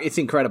look? it's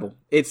incredible.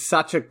 It's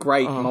such a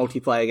great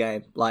multiplayer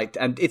game. Like,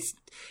 and it's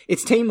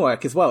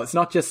teamwork as well. It's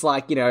not just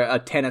like, you know, a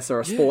tennis or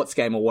a sports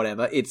game or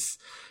whatever. It's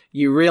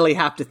you really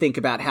have to think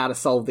about how to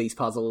solve these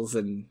puzzles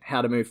and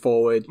how to move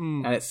forward.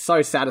 And it's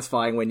so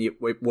satisfying when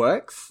it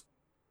works.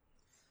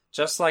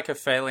 Just like a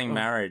failing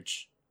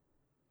marriage.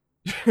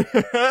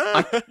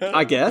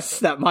 I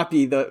guess that might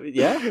be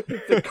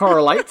it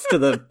correlates to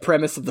the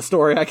premise of the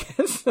story, I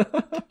guess.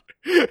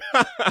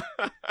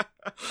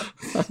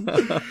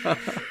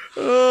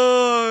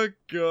 Oh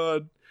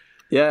god.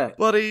 Yeah.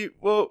 Bloody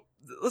well,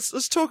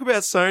 let's talk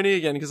about Sony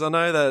again because I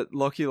know that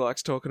Lockie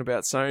likes talking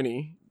about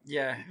Sony.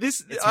 Yeah.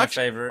 It's my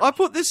favourite. I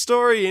put this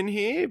story in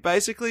here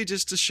basically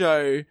just to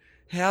show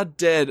how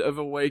dead of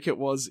a week it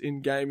was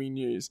in gaming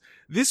news.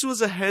 This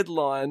was a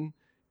headline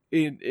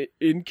in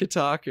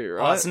Kotaku,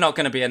 right? Oh, it's not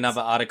going to be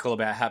another article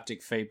about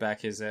haptic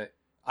feedback, is it?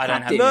 I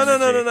don't have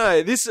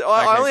No. This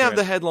I only have good.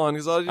 the headline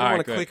because I didn't Alright,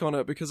 want to good. click on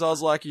it because I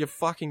was like, "You're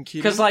fucking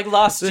kidding." Because like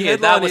last The year,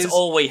 that headline was is-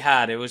 all we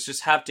had. It was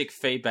just haptic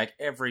feedback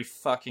every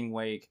fucking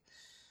week.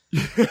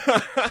 And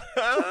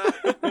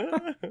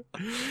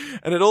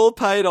it all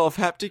paid off.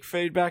 Haptic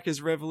feedback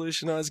has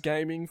revolutionized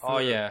gaming. Oh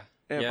yeah.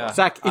 Ever. Yeah.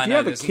 Zach, if I you know,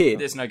 have a there's- kid-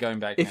 there's no going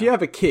back. If now. you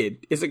have a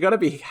kid, is it going to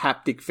be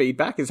haptic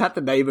feedback? Is that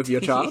the name of your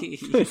child?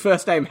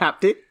 First name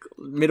haptic,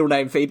 middle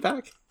name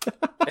feedback.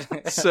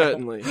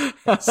 Certainly,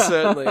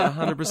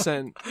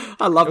 100%.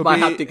 I love my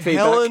haptic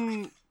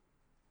feedback.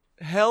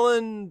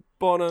 Helen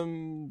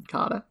Bonham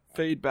Carter.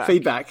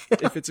 feedback.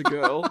 If it's a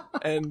girl,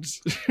 and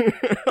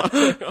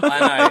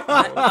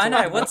I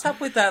know. What's up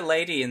with that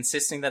lady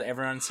insisting that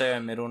everyone say her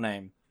middle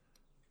name?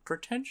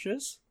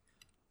 Pretentious.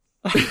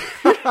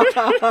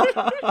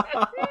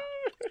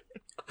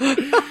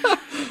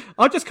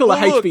 I'll just call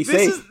her Look,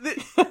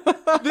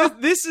 HBC.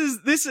 this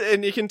is,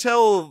 and you can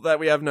tell that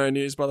we have no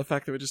news by the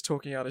fact that we're just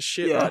talking out of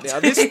shit Yeah. right now.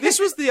 This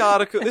was the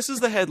article. This is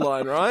the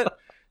headline, right?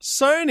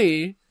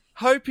 Sony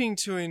hoping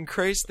to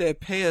increase their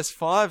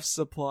PS5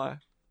 supply.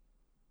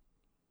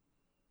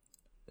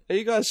 Are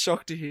you guys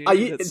shocked to hear?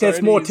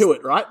 There's more to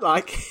it, right?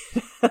 Like,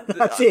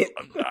 that's it.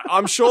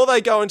 I'm sure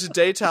they go into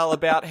detail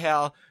about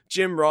how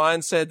Jim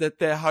Ryan said that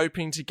they're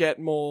hoping to get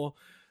more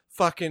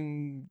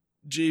fucking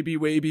GB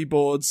Weeby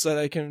boards so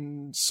they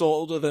can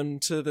solder them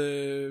to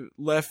the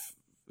left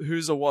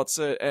who's a what's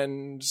it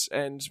and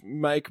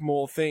make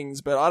more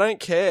things. But I don't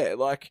care.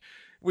 Like,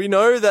 we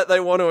know that they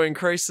want to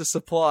increase the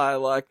supply.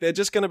 Like, they're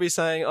just going to be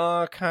saying,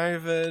 "Oh,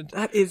 COVID.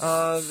 That is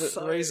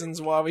the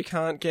reasons why we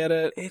can't get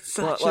it." It's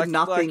such a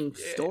nothing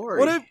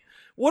story.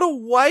 What a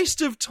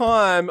waste of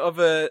time of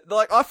a...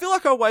 Like, I feel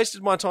like I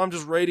wasted my time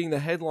just reading the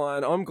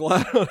headline. I'm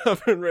glad I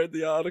haven't read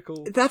the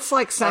article. That's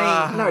like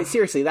saying... No,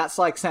 seriously, that's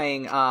like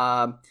saying,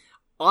 I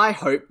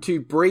hope to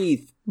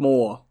breathe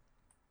more.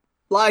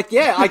 Like,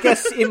 yeah, I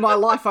guess in my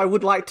life I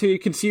would like to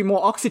consume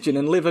more oxygen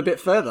and live a bit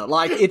further.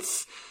 Like,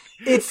 it's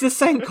the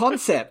same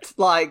concept.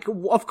 Like,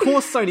 of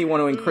course Sony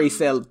want to increase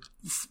their,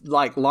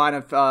 like, line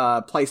of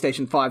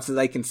PlayStation 5 so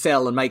they can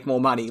sell and make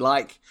more money.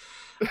 Like...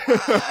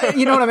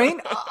 you know what I mean?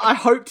 I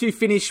hope to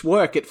finish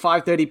work at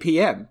 5:30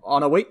 p.m.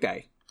 on a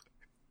weekday.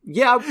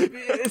 Yeah,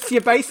 it's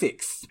your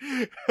basics.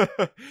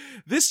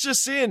 This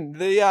just in.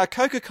 The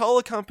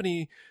Coca-Cola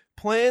company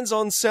plans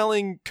on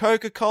selling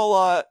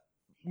Coca-Cola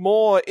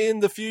more in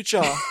the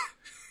future.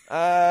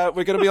 We're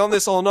going to be on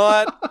this all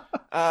night.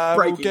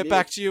 We'll get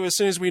back to you as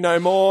soon as we know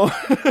more.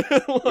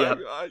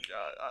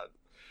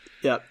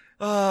 Yep.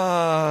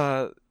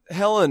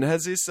 Helen,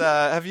 has this?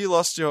 Have you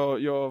lost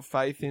your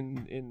faith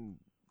in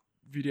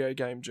video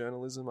game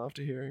journalism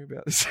after hearing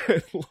about this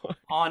headline?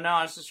 Oh no,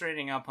 I was just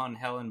reading up on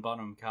Helen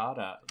Bonham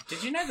Carter.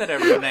 Did you know that her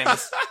real name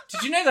is?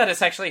 Did you know that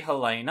it's actually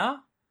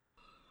Helena?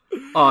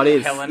 Oh, it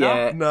is. Helena?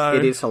 Yeah, No.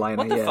 it is Helena.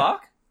 What the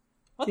fuck?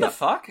 What Yeah. the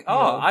fuck?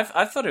 Oh,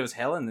 I thought it was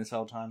Helen this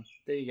whole time.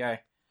 There you go.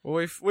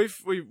 Well,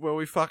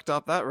 we fucked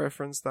up that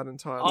reference that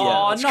entire.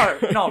 Oh no,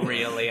 not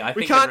really.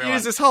 We can't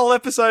use this whole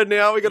episode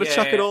now. We got to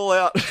chuck it all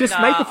out. Just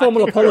make a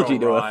formal apology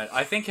to her.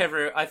 I think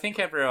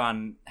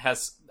everyone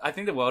has. I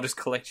think the world has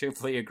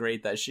collectively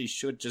agreed that she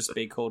should just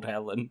be called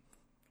Helen.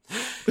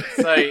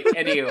 So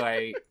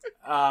anyway,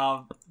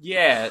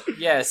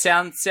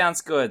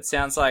 sounds good.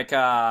 Sounds like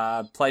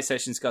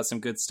PlayStation's got some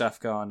good stuff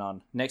going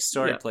on. Next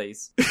story,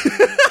 please.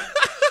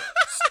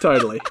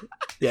 Totally.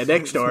 Yeah,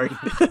 next story.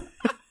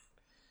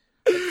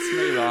 Let's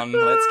move on.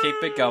 Let's keep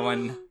it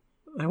going.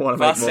 I want to make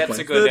more Steps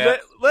are points. good.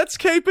 Let's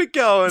keep it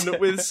going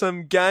with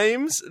some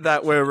games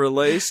that were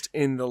released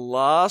in the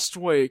last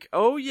week.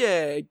 Oh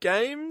yeah,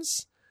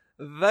 games.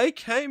 They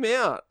came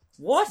out.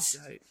 What?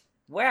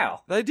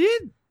 Wow. They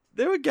did.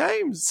 There were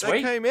games that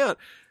Sweet. came out.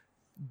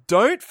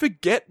 Don't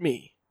Forget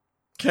Me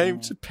came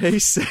to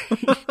PC.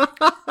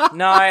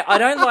 No, I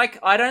don't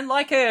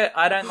like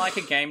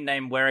a game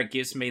name where it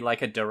gives me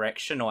like a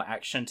direction or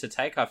action to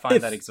take. I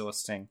find that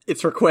exhausting.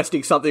 It's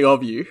requesting something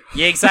of you.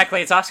 Yeah,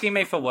 exactly. It's asking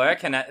me for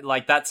work, and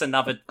like that's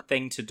another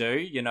thing to do.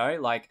 You know,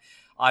 like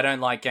I don't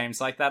like games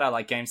like that. I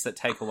like games that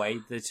take away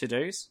the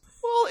to-dos.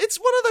 Well, it's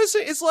one of those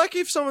things. It's like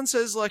if someone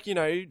says, like, you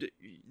know,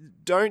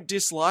 don't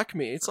dislike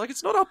me. It's like,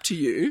 it's not up to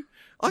you.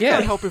 I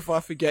can't help if I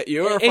forget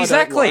you or if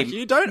Exactly. I don't like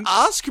you. Don't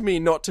ask me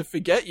not to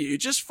forget you.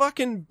 Just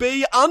fucking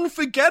be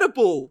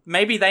unforgettable.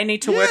 Maybe they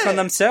need to work on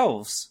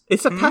themselves.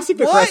 It's a Why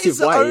passive-aggressive is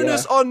the way.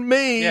 onus on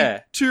me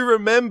Yeah. to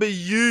remember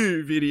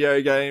you,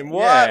 video game?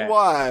 Why? Yeah.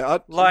 Why?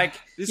 Like,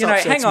 This you know,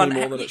 upsets hang on.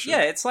 me more than it should.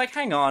 Yeah, it's like,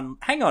 hang on,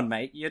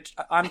 mate. You're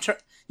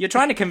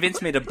trying to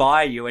convince me to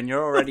buy you, and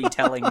you're already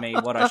telling me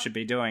what I should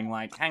be doing.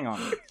 Like, hang on.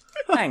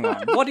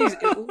 What is?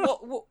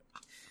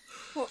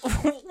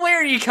 Where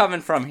are you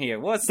coming from here?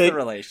 What's the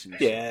relationship?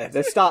 Yeah,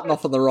 they're starting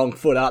off on the wrong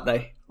foot, aren't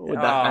they? With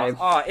that name.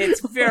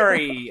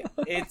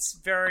 It's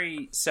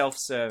very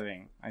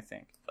self-serving, I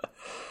think.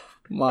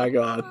 My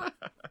God.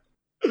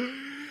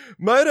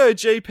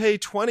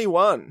 MotoGP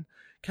 21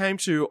 came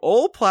to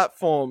all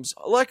platforms.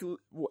 Like,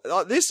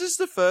 this is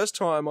the first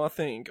time I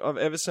think I've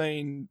ever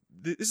seen.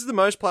 This is the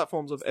most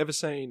platforms I've ever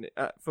seen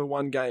for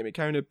one game. It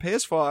came to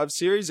PS5,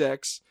 Series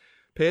X,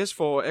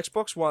 PS4,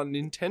 Xbox One,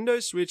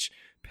 Nintendo Switch,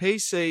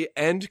 PC,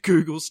 and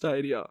Google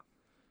Stadia.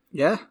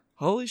 Yeah.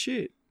 Holy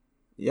shit.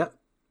 Yep.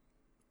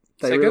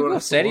 So Google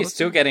Stadia's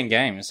still getting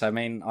games. I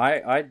mean,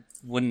 I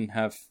wouldn't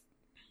have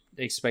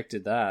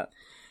expected that.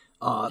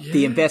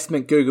 The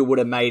investment Google would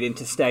have made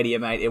into Stadia,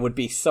 mate, it would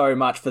be so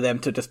much for them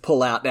to just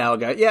pull out now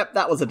and go, yep,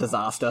 that was a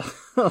disaster.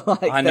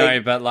 I know,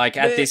 but like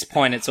at this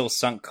point, it's all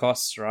sunk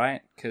costs,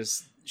 right?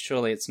 Because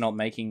surely it's not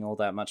making all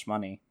that much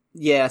money.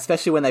 Yeah,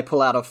 especially when they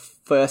pull out of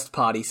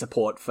first-party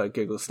support for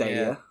Google Stadia.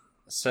 Yeah.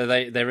 So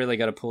they really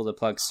got to pull the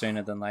plug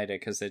sooner than later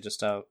because they're just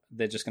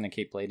going to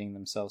keep bleeding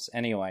themselves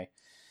anyway.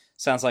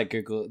 Sounds like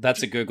Google.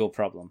 That's a Google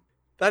problem.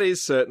 That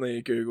is certainly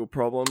a Google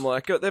problem.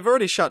 Like, they've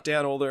already shut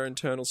down all their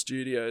internal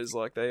studios.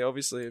 Like, they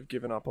obviously have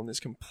given up on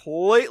this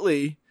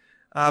completely.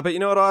 But you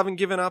know what I haven't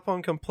given up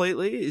on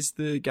completely is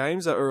the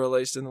games that were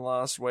released in the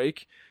last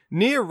week.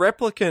 Nier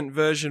Replicant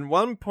version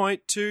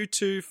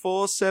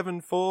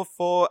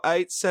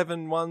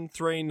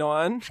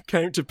 1.22474487139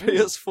 came to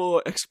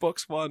PS4,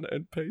 Xbox One,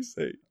 and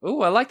PC.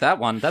 Ooh, I like that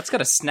one. That's got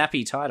a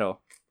snappy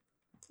title.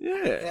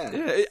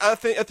 Yeah. I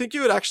think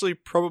you would actually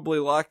probably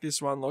like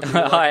this one, Lockie.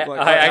 I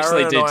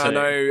actually Aaron did and too. I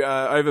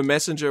know over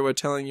Messenger we're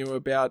telling you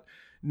about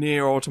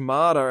Nier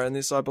Automata, and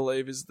this, I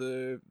believe, is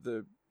the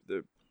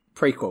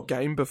Prequel.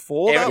 game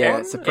before that yeah,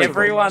 one. it's a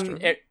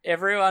prequel.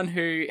 Everyone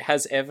who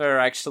has ever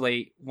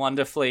actually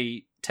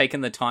wonderfully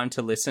taken the time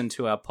to listen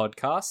to our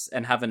podcast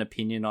and have an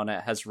opinion on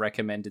it has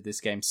recommended this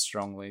game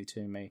strongly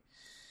to me.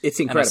 It's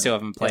And incredible. I still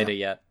haven't played it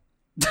yet.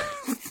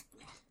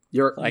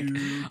 You're Like,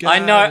 You I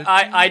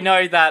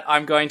know that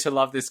I'm going to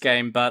love this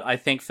game, but I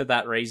think for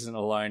that reason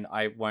alone,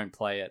 I won't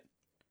play it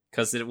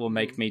because it will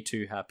make me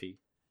too happy.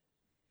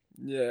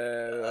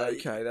 Yeah,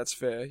 okay, that's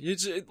fair.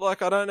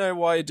 I don't know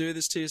why you do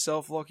this to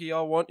yourself, Lockie. I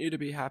want you to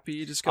be happy.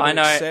 You just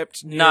gotta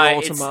accept Nier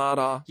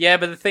Automata. Yeah,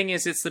 but the thing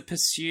is, it's the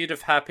pursuit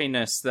of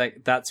happiness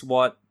that's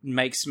what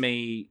makes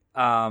me,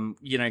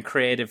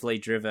 creatively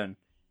driven.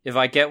 If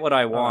I get what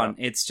I want,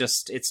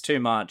 it's too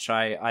much.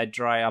 I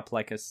dry up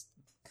like a.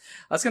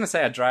 I was going to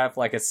say I dry up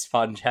like a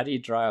sponge. How do you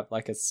dry up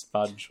like a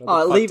sponge?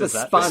 leave a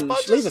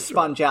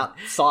sponge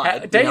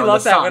outside. Don't you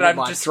love that when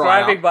I'm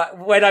describing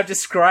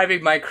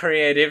describing my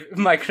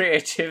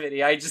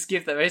creativity? I just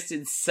give the most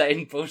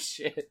insane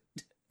bullshit.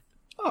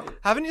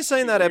 Haven't you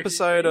seen that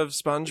episode of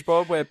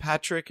SpongeBob where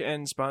Patrick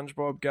and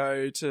SpongeBob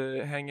go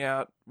to hang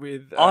out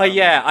with?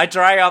 I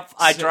dry up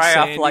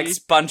Sandy? like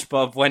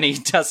SpongeBob when he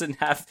doesn't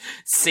have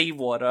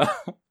seawater.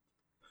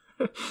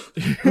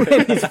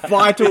 when his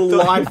vital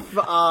life,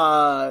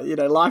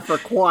 life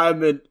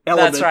requirement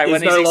element That's right. is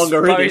When no he's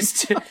longer in him.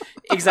 exposed to,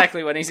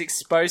 exactly when he's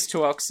exposed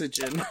to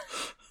oxygen.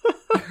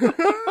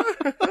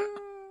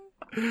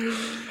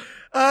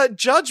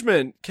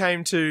 Judgment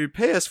came to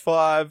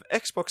PS5,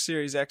 Xbox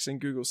Series X, and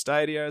Google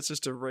Stadia. It's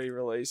just a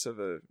re-release of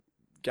a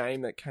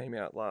game that came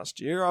out last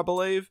year, I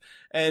believe.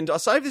 And I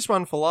saved this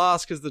one for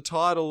last because the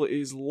title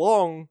is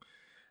long.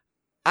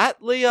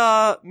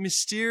 Atelier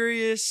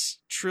Mysterious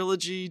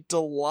Trilogy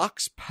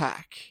Deluxe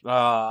Pack. Oh,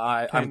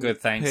 I'm good,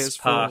 thanks.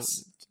 PS4.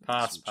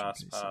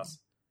 Pass.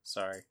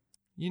 Sorry.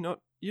 You're not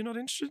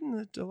interested in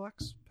the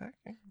deluxe pack?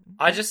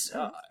 I just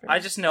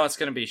know it's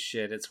going to be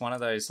shit. It's one of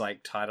those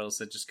like titles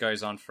that just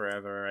goes on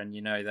forever, and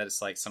you know that it's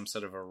like some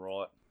sort of a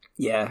rot.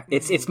 Yeah,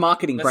 it's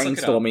marketing Let's look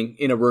it brainstorming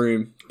in a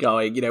room,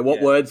 going,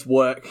 what words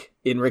work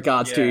in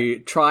regards to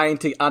trying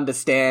to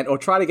understand or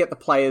try to get the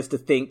players to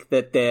think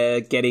that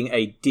they're getting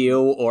a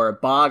deal or a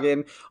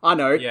bargain. I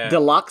know,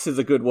 deluxe is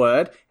a good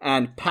word,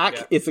 and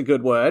pack is a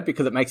good word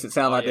because it makes it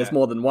sound like there's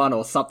more than one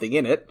or something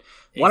in it.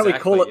 Why don't we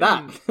call it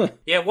that?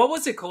 Yeah, what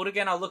was it called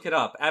again? I'll look it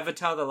up.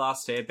 Avatar: The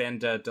Last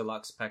Airbender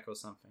Deluxe Pack or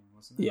something,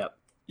 wasn't it? Yep.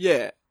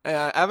 Yeah,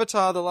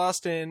 Avatar: The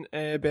Last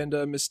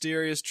Airbender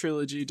Mysterious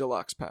Trilogy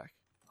Deluxe Pack.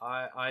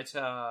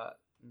 Ita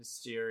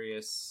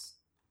Mysterious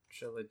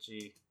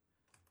Trilogy.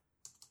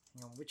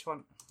 Hang on, which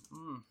one?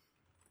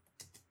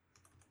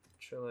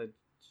 Trilogy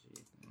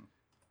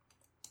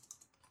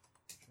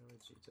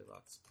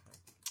Deluxe Pack.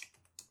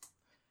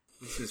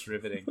 This is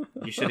riveting.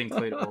 You should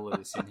include all of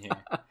this in here.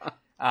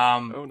 Oh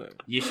no.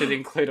 You should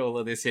include all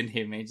of this in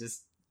here, me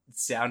just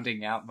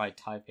sounding out my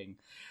typing.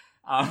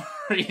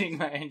 Reading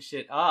my own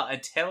shit.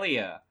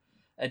 Atelier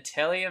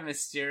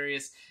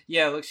Mysterious.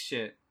 Yeah, it looks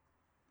shit.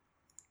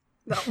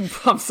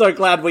 I'm so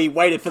glad we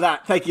waited for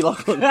that. Thank you,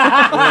 Lachlan.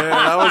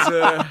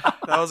 That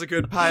was a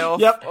good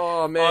payoff. Yep.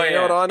 Oh man, you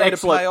know what I need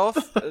Excellent. to pay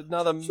off?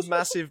 Another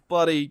massive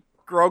bloody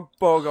grog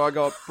bog I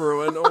got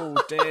brewing. Oh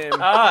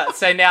damn.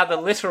 So now the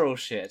literal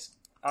shit.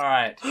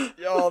 Alright.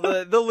 Oh,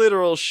 the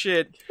literal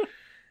shit.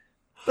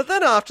 But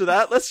then after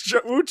that,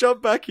 we'll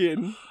jump back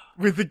in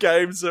with the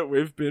games that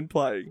we've been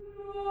playing.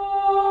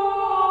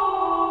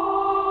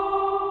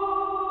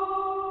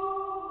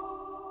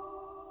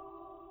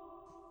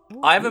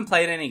 I haven't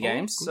played any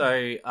games,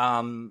 so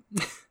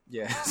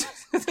yeah.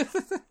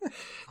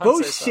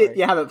 Bullshit,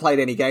 you haven't played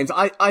any games.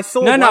 I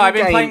saw I've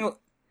been playing.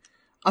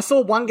 I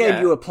saw one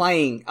game you were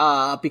playing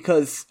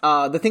because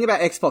the thing about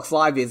Xbox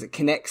Live is it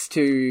connects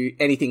to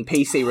anything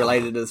PC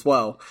related as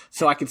well.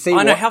 So I could see.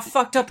 I know, how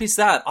fucked up is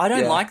that? I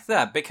don't like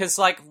that because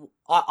like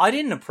I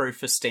didn't approve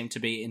for Steam to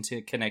be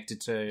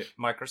interconnected to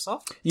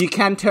Microsoft. You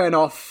can turn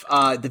off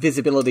the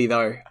visibility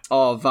though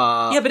of.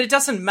 Yeah, but it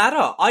doesn't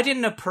matter. I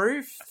didn't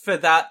approve for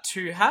that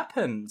to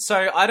happen.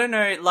 So I don't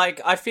know.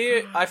 Like I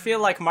feel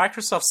like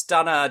Microsoft's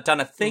done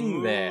a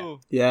thing there.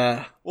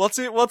 Yeah. What's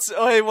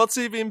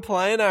he been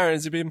playing, Aaron?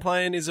 Has he been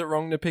playing Is It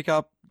Wrong to Pick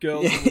Up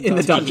Girls in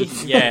the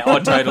dungeons? Yeah,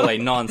 totally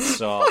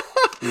non-stop.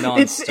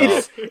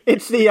 Non-stop.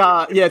 It's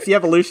the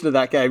evolution of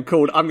that game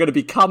called I'm going to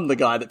become the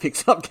guy that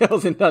picks up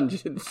girls in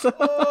dungeons.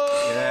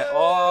 Yeah.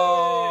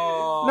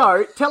 Oh.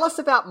 No, tell us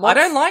about I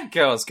don't like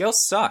girls.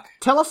 Girls suck.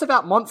 Tell us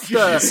about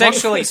Monster.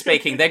 Sexually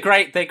speaking, they're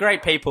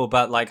great people,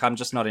 but like I'm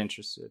just not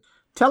interested.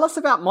 Tell us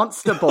about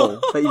Monster Ball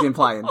that you've been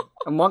playing.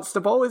 A Monster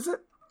Ball, is it?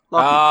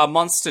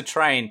 Monster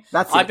Train.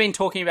 That's it. I've been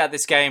talking about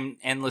this game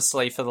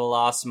endlessly for the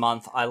last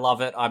month. I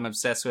love it. I'm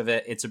obsessed with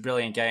it. It's a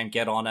brilliant game.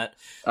 Get on it.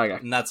 Okay.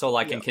 And that's all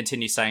I can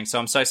continue saying. So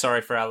I'm so sorry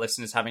for our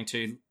listeners having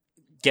to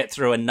get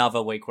through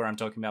another week where I'm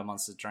talking about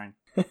Monster Train.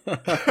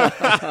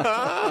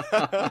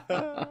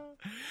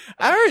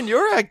 Aaron,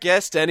 you're our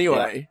guest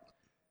anyway.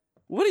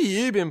 What have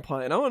you been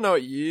playing? I want to know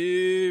what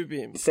you've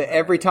been playing. So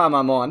every time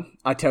I'm on,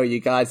 I tell you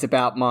guys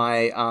about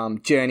my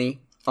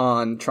journey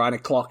on trying to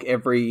clock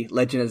every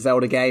Legend of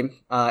Zelda game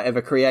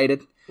ever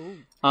created.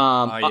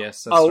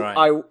 Yes, that's right.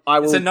 I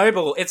will, it's a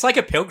noble. It's like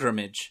a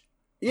pilgrimage.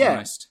 yeah,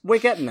 almost. we're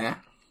getting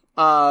there.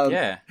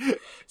 Yeah.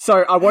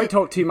 So I won't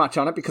talk too much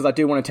on it because I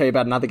do want to tell you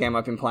about another game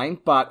I've been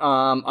playing. But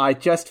I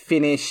just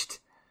finished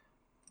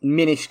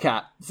Minish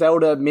Cap,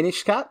 Zelda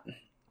Minish Cap,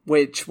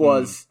 which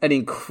was an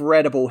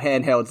incredible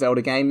handheld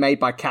Zelda game made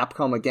by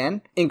Capcom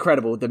again.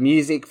 Incredible. The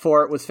music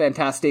for it was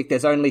fantastic.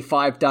 There's only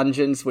 5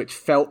 dungeons, which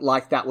felt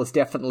like that was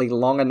definitely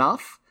long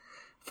enough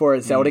for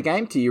a Zelda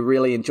game. Do you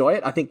really enjoy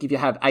it? I think if you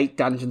have 8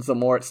 dungeons or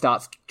more, it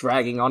starts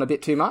dragging on a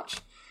bit too much.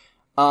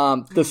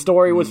 The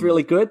story was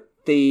really good.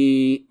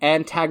 The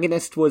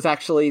antagonist was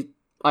actually,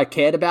 I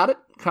cared about it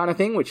kind of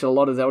thing, which a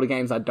lot of Zelda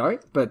games I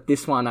don't, but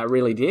this one I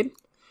really did.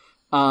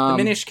 The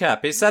Minish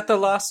Cap, is that the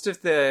last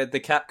of the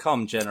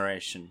Capcom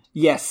generation?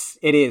 Yes,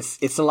 it is.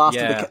 It's the last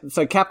of the...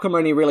 So Capcom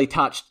only really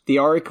touched the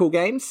Oracle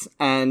games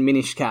and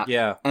Minish Cap.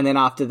 Yeah. And then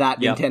after that,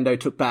 Nintendo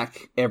took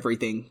back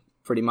everything,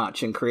 pretty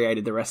much, and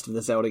created the rest of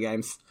the Zelda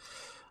games.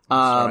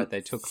 That's right,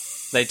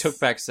 they took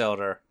back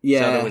Zelda. Yeah.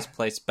 Zelda was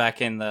placed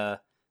back in the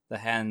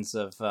hands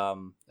of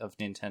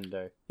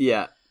Nintendo.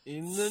 Yeah.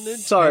 In the Nintendo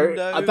So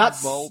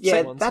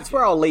vault that's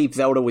where I'll leave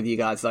Zelda with you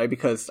guys though,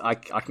 because I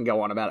can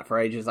go on about it for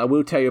ages. I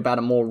will tell you about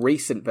a more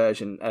recent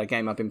version, a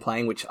game I've been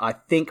playing, which I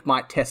think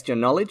might test your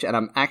knowledge, and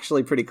I'm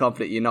actually pretty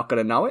confident you're not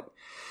going to know it.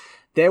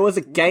 There was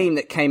a game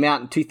that came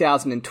out in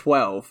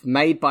 2012,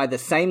 made by the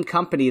same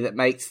company that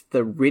makes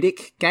the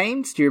Riddick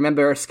games. Do you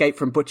remember Escape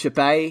from Butcher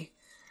Bay?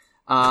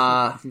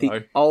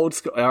 The old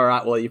school. All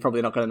right, well, you're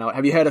probably not going to know it.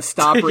 Have you heard of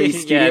Starbreeze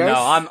Studios? Yeah,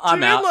 no,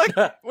 I'm out.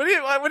 When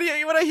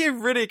I hear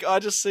Riddick, I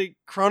just see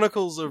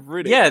Chronicles of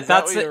Riddick. Yeah, Is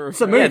that that's what it. you're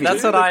It's a referring movie. to?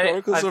 That's what The I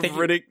Chronicles of think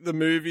Riddick, the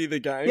movie, the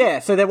game. Yeah,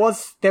 so there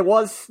was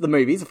the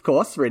movies, of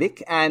course,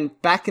 Riddick, and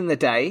back in the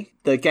day,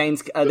 the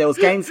games there was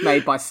games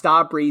made by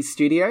Starbreeze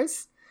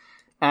Studios,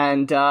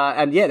 and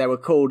yeah, they were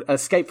called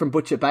Escape from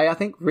Butcher Bay, I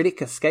think.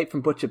 Riddick Escape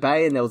from Butcher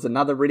Bay, and there was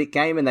another Riddick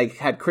game, and they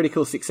had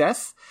critical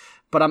success.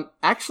 But I'm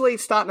actually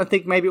starting to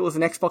think maybe it was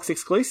an Xbox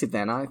exclusive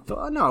then. I thought,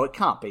 oh, no, it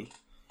can't be.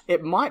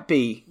 It might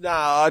be. No,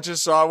 I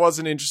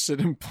wasn't interested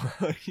in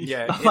playing.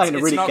 Yeah, playing a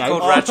it's Riddick not game.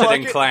 called Ratchet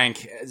and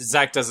Clank.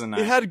 Zach doesn't know.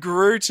 It had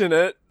Groot in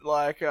it.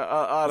 Like,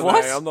 I don't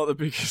What? know. I'm not the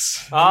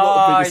biggest.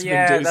 Oh, Vin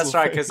yeah, Diesel that's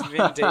right, fan. because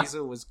Vin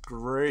Diesel was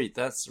Groot.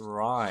 That's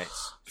right.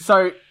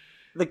 So,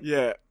 the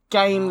Yeah.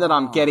 game that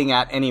I'm getting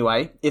at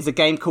anyway is a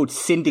game called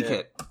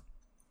Syndicate,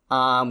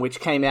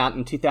 which came out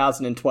in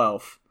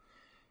 2012.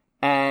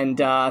 And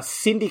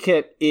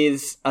Syndicate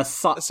is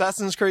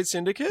Assassin's Creed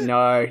Syndicate?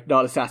 No,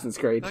 not Assassin's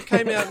Creed. That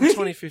came out in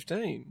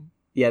 2015.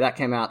 Yeah, that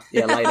came out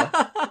later.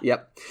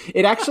 Yep.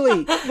 It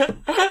actually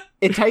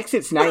it takes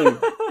its name.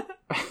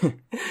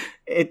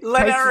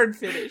 Let Aaron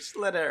finish.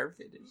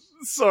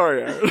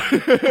 Sorry, Aaron.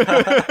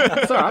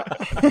 It's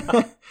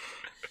alright.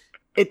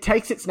 It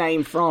takes its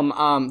name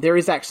from there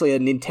is actually a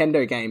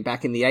Nintendo game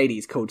back in the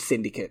 80s called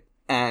Syndicate.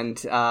 And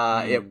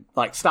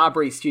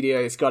Starbreeze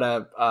Studios got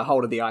a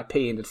hold of the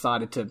IP and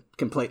decided to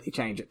completely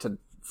change it to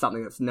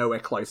something that's nowhere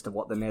close to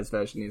what the NES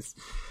version is.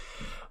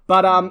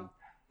 But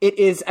it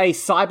is a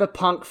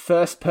cyberpunk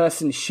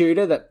first-person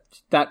shooter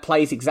that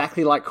plays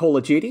exactly like Call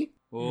of Duty.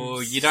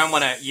 Oh, you don't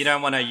want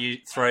to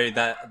throw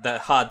the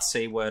hard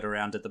C word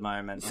around at the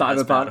moment.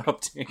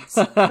 Cyberpunk.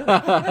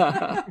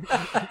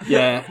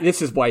 Yeah,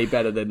 this is way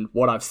better than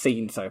what I've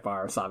seen so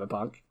far of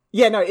Cyberpunk.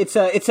 Yeah, no, it's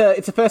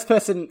a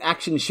first-person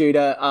action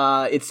shooter.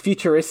 It's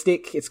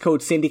futuristic. It's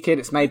called Syndicate.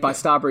 It's made by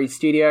Starbreeze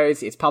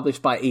Studios. It's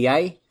published by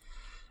EA.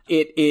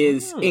 It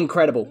is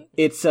incredible.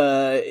 It's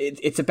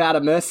about a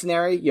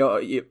mercenary.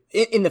 You're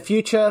in the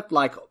future,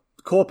 like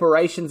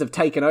corporations have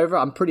taken over.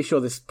 I'm pretty sure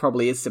this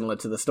probably is similar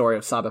to the story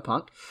of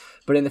Cyberpunk.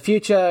 But in the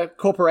future,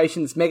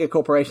 mega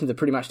corporations have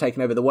pretty much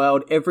taken over the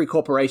world. Every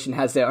corporation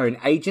has their own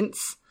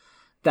agents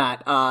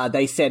that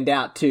they send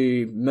out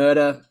to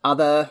murder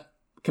other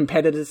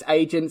competitors'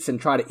 agents and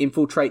try to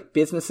infiltrate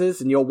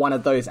businesses, and you're one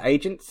of those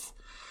agents.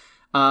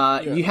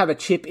 You have a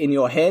chip in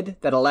your head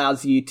that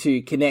allows you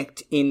to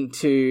connect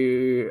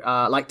into,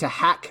 to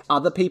hack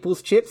other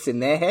people's chips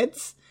in their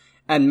heads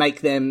and make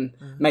them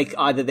make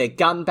either their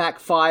gun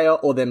backfire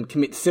or them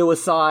commit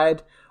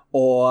suicide,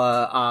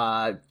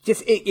 or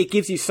it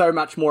gives you so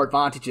much more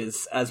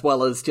advantages as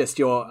well as just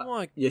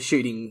your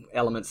shooting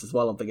elements as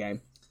well of the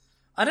game.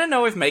 I don't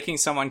know if making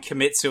someone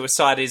commit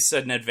suicide is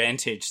an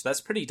advantage. That's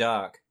pretty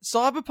dark.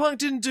 Cyberpunk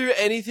didn't do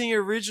anything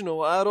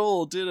original at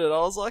all, did it? I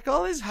was like,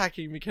 these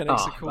hacking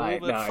mechanics are cool.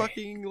 Mate, but no.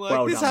 fucking,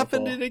 Well this done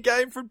happened before. in a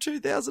game from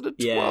 2012.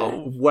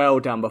 Yeah, well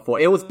done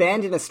before. It was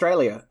banned in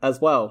Australia as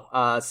well,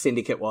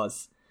 Syndicate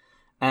was.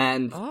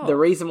 And the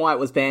reason why it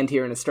was banned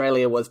here in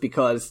Australia was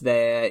because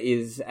there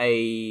is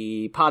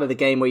a part of the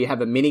game where you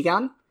have a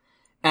minigun,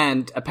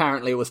 and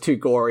apparently it was too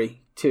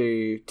gory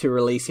to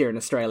release here in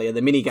Australia.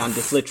 The minigun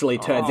just literally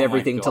turns my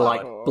everything to God.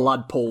 like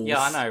blood pools.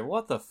 Yeah, I know.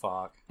 What the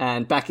fuck?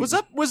 And back in,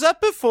 Was that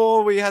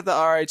before we had the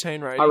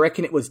R18 rating? I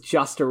reckon it was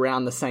just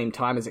around the same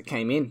time as it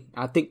came in.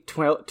 I think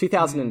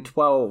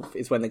 2012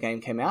 is when the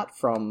game came out,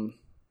 from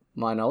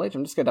my knowledge.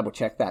 I'm just going to double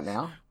check that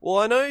now. Well,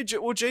 I know.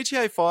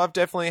 GTA 5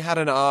 definitely had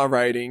an R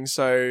rating,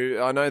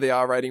 so I know the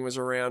R rating was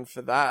around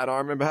for that. I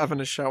remember having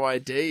to show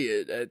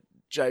ID at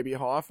JB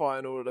Hi-Fi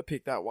in order to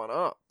pick that one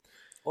up.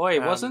 Oi,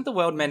 wasn't the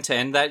world meant to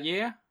end that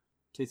year?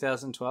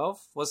 2012?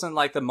 Wasn't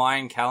like the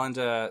Mayan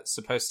calendar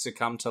supposed to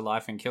come to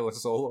life and kill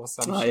us all or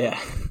something? Oh, yeah.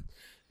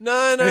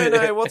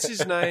 No. What's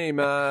his name?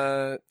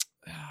 Have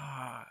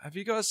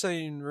you guys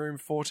seen Room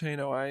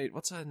 1408?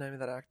 What's the name of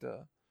that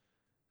actor?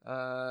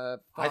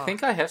 I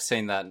think I have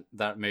seen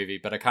that movie,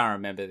 but I can't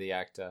remember the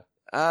actor.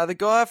 The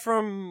guy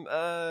from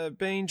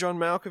being John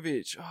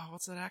Malkovich. Oh,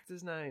 what's that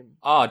actor's name?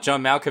 Oh,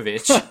 John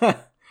Malkovich.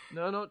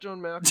 No, not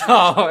John Malkovich.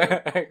 Oh,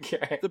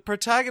 okay. The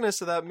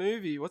protagonist of that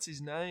movie. What's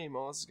his name?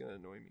 Oh, this is going to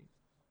annoy me.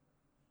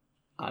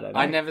 I don't know.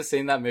 I never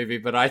seen that movie,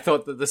 but I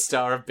thought that the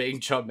star of Being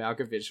John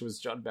Malkovich was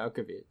John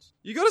Malkovich.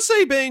 You got to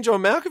see Being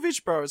John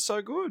Malkovich, bro. It's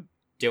so good.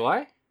 Do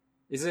I?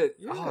 Is it?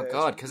 Yeah, oh,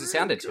 God, because it's it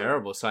sounded really good.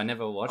 terrible, so I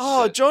never watched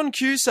Oh, it. John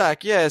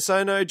Cusack. Yeah,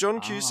 so no, John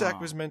Cusack Ah.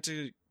 was meant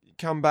to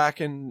come back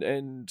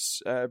and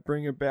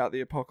bring about the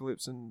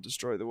apocalypse and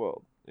destroy the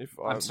world. If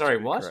I'm sorry, to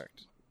be what?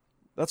 Correct.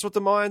 That's what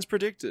the Mayans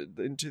predicted.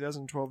 In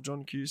 2012,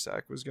 John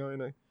Cusack was going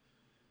to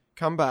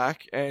come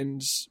back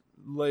and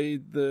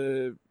lead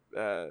the...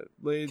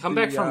 Come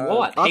back from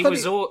what? I He thought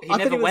was all. He I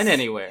thought never went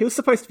anywhere. He was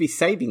supposed to be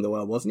saving the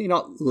world, wasn't he?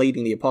 Not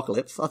leading the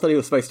apocalypse. I thought he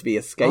was supposed to be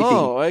escaping.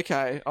 Oh,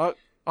 okay.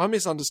 I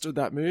misunderstood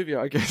that movie,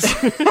 I guess.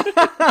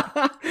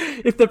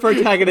 If the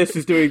protagonist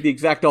is doing the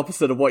exact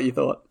opposite of what you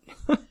thought.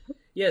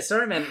 Yeah,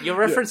 sorry, man. You're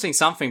referencing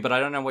something, but I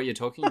don't know what you're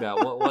talking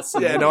about. What's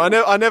the Yeah, movie?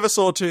 no, I never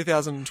saw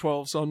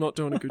 2012, so I'm not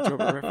doing a good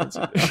job of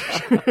referencing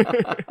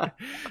it.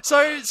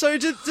 So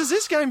does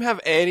this game have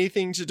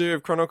anything to do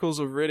with Chronicles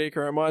of Riddick,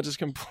 or am I just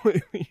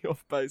completely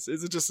off base?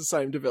 Is it just the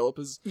same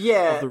developers?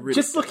 Yeah, of the Riddick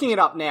just looking it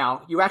up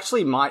now, you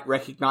actually might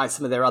recognise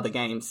some of their other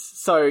games.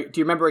 So, do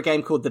you remember a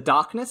game called The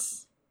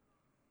Darkness?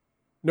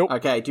 Nope.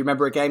 Okay, do you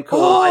remember a game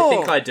called... Oh, Oh! I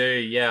think I do.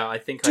 Yeah, I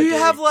think I Do do. you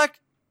have like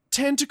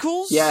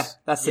tentacles? Yeah,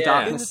 that's The Yeah.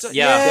 Darkness.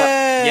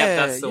 Yeah. Yep,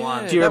 that's the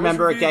one. Do you that was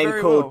remember a reviewed game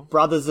very called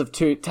well.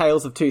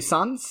 Tales of Two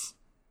Sons?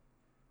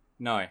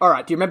 No,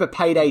 Alright, do you remember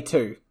Payday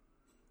 2?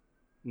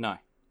 no.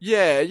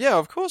 Yeah,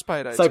 of course,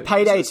 Payday 2. So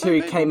Payday It's the same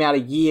 2 people. came out a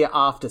year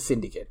after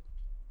Syndicate.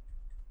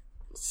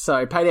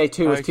 So Payday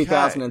 2 was Okay.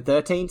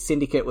 2013,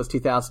 Syndicate was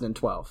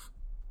 2012.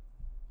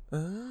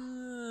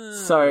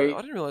 So-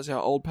 I didn't realise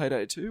how old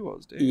Payday 2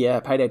 was, dude. Yeah,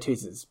 Payday 2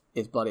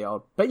 is bloody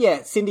old. But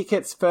yeah,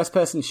 Syndicate's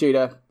first-person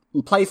shooter,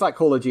 plays like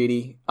Call of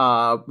Duty,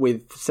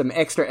 with some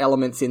extra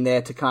elements in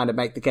there to kind of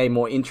make the game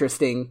more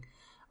interesting.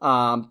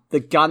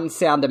 The guns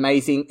sound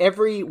amazing.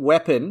 Every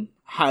weapon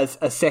has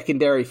a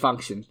secondary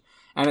function.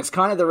 And it's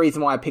kind of the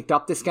reason why I picked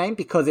up this game,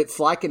 because it's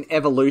like an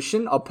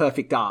evolution of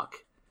Perfect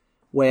Dark,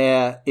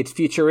 where it's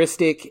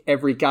futuristic,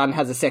 every gun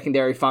has a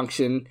secondary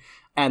function,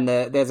 and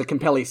there's a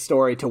compelling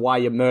story to why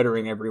you're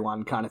murdering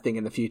everyone kind of thing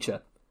in the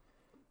future.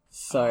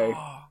 So,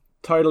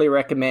 totally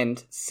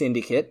recommend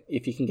Syndicate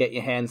if you can get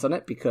your hands on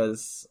it,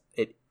 because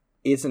it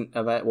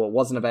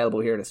wasn't available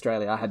here in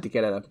Australia. I had to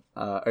get an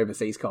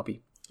overseas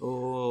copy.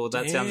 Oh,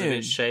 that sounds a Damn.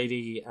 bit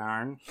shady,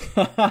 Aaron.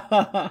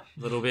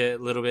 Little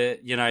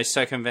bit,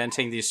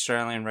 circumventing the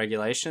Australian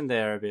regulation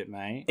there a bit,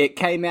 mate. It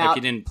came Like out.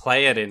 you didn't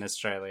play it in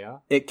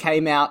Australia. It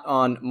came out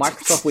on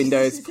Microsoft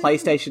Windows,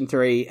 PlayStation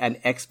 3, and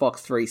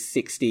Xbox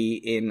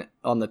 360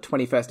 on the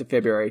 21st of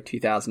February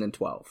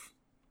 2012.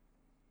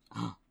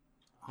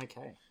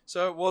 Okay.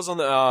 So it was on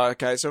the...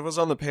 okay, so if it was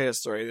on the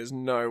PS3, there's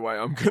no way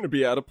I'm going to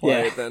be able to play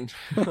Yeah. it then.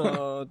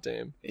 Oh,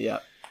 damn. Yeah.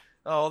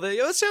 Oh, there you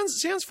go. That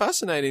sounds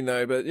fascinating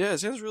though, but yeah, it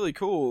sounds really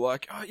cool.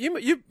 Like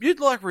you'd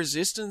like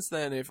Resistance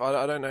then, if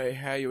I don't know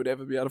how you would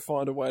ever be able to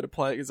find a way to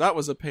play it, because that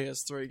was a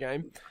PS3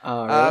 game.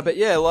 Really? But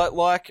yeah,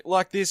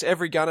 like this,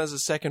 every gun has a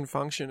second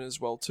function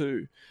as well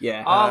too.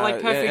 Yeah. Oh,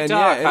 like Perfect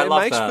Dark. I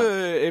love that.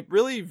 It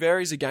really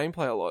varies the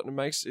gameplay a lot, and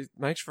it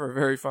makes for a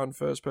very fun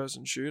first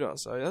person shooter.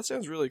 So that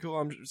sounds really cool.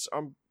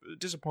 I'm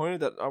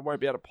disappointed that I won't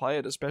be able to play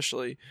it,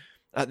 especially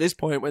at this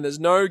point when there's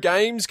no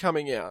games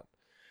coming out.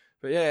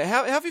 But yeah,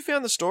 how have you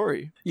found the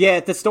story? Yeah,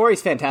 the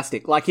story's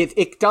fantastic. Like,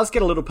 it does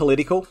get a little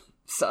political,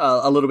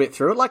 a little bit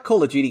through it. Like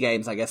Call of Duty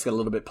games, I guess, get a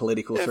little bit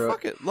political Yeah, through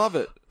fuck it. it. Love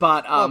it.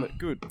 But, Love it.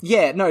 Good.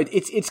 yeah, no,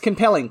 it's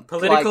compelling.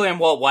 Political Like, in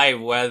what way?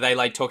 Were they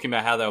like talking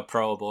about how they were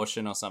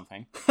pro-abortion or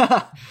something?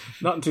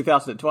 not in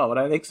 2012, I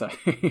don't think so.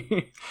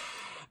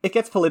 It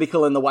gets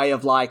political in the way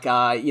of like,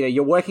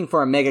 you're working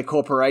for a mega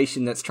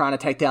corporation that's trying to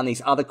take down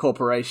these other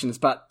corporations,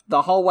 but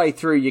the whole way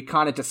through, you're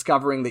kind of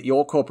discovering that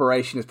your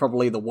corporation is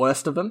probably the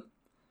worst of them.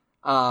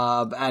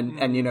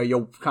 And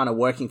you're kind of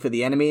working for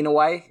the enemy in a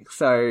way.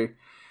 So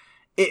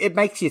it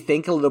makes you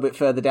think a little bit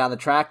further down the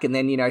track. And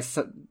then,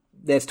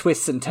 there's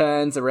twists and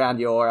turns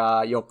around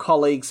your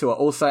colleagues who are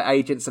also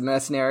agents and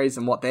mercenaries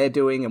and what they're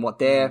doing and what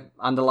their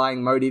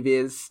underlying motive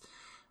is.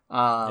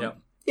 Yep.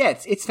 yeah,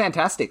 it's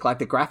fantastic. Like,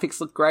 the graphics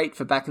look great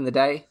for back in the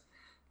day.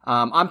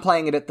 I'm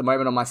playing it at the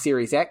moment on my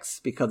Series X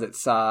because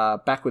it's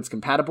backwards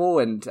compatible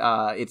and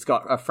it's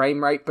got a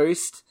frame rate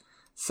boost,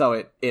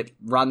 so it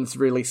runs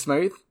really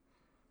smooth.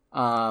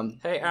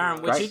 Hey,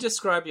 Aaron, would great. you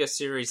describe your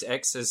Series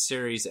X as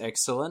Series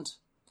Excellent?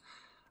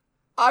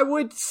 I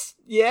would,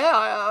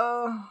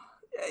 yeah,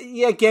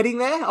 getting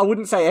there. I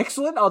wouldn't say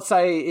excellent. I'd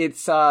say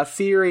it's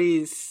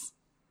Series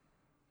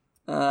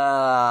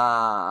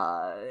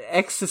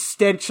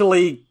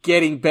existentially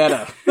getting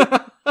better.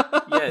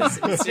 Yes,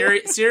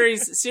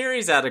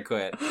 series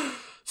adequate.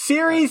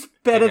 Series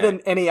better Okay. than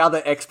any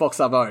other Xbox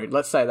I've owned.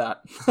 Let's say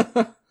that.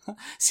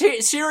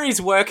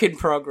 Series work in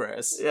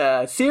progress.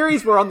 Yeah,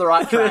 Series we're on the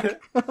right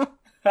track.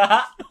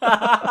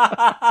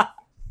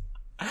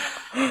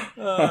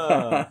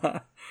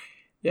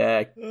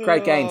 Yeah,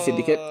 great game,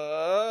 Syndicate.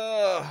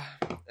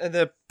 And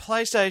the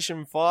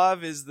PlayStation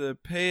 5 is the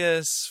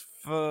PS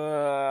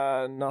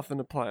for nothing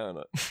to play on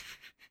it.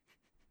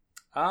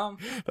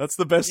 That's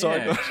the best I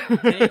Yeah.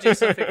 got. Can you do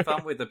something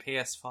fun with the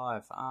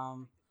PS5?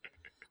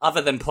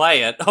 Other than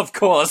play it, of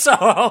course.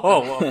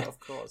 Of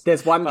course.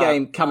 There's one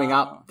game coming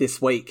up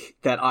this week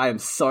that I am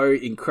so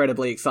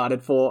incredibly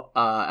excited for,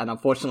 and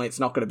unfortunately it's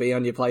not going to be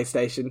on your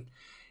PlayStation.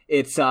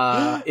 It's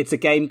a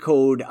game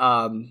called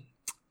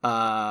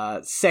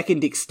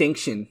Second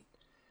Extinction,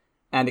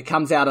 and it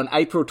comes out on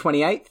April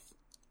 28th.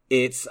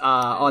 It's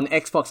on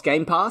Xbox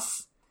Game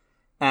Pass,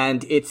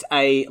 and it's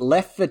a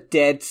Left 4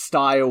 Dead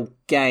style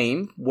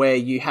game where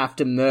you have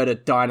to murder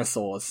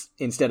dinosaurs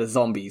instead of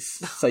zombies.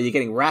 So you're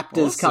getting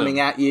raptors Awesome. coming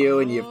at you,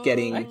 and you're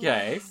getting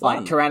Okay, like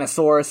fun.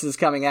 Tyrannosauruses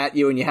coming at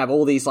you, and you have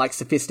all these like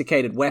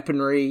sophisticated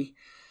weaponry,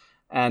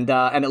 and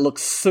it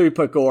looks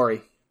super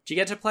gory. Do you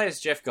get to play as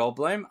Jeff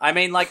Goldblum? I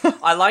mean, like,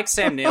 I like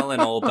Sam Neill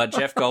and all, but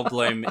Jeff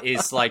Goldblum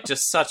is, like,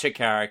 just such a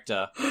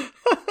character.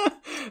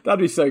 That'd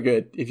be so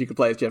good if you could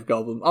play as Jeff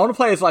Goldblum. I want to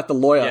play as like the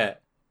lawyer.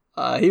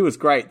 Yeah. He was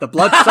great. The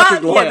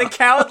blood-sucking lawyer. Yeah, the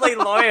cowardly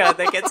lawyer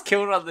that gets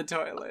killed on the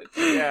toilet.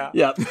 Yeah.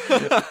 Yep.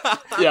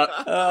 Yep.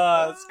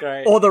 Oh, that's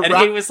great. Or the and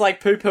rap- he was, like,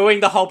 poo-pooing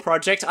the whole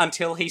project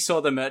until he saw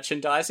the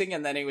merchandising,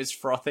 and then he was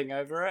frothing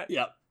over it.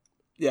 Yep.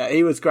 Yeah,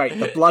 he was great.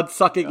 The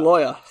blood-sucking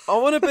lawyer. I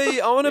want to be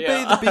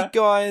Yeah. the big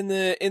guy in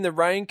the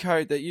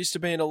raincoat that used to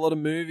be in a lot of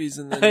movies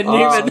and then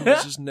Newman.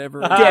 was just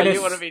never. Dennis-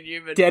 You want to be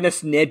Newman.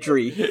 Dennis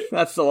Nedry.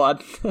 That's the one.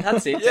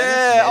 That's it.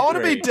 Yeah, I want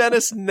to be Nedry.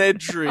 Dennis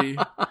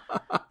Nedry.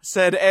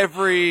 Said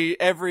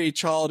every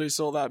child who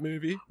saw that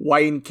movie.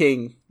 Wayne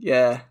King.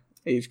 Yeah,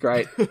 he's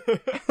great.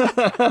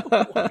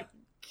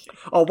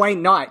 Oh,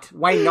 Wayne Knight.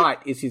 Wayne Knight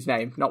is his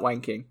name, not Wayne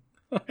King.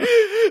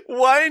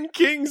 Wayne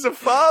King's a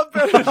far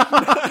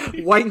better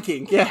name. Wayne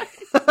King, yeah.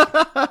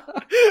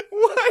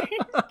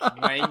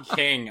 Wayne. Wayne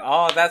King.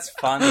 Oh, that's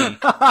funny.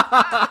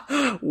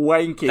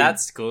 Wayne King.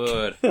 That's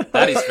good.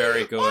 That is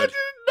very I good.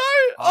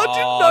 I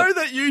didn't know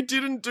that you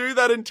didn't do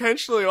that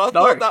intentionally. I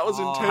thought that was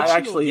intentional. I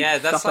actually Yeah,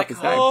 that's stuffed up like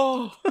his name.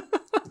 Oh,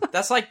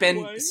 That's like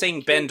Wayne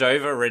seeing Bend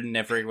Over written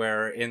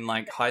everywhere in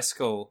like high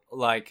school.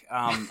 Like,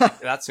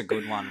 that's a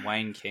good one.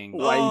 Wayne King.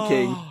 Wayne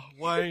King.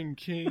 Wayne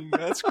King.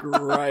 That's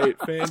great.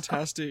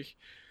 Fantastic.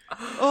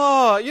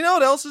 Oh, you know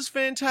what else is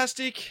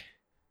fantastic?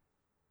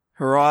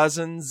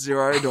 Horizon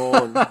Zero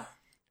Dawn.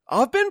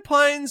 I've been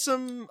playing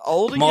some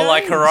older More games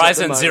like at the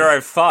Horizon moment. Zero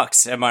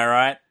fucks. Am I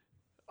right?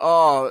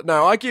 Oh,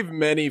 no, I give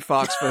many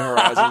fucks for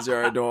Horizon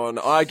Zero Dawn.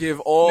 I give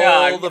all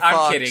No, the I'm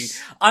fucks. kidding.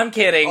 I'm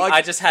kidding. I-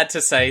 I just had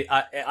to say.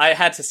 I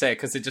had to say it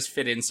because it just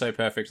fit in so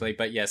perfectly.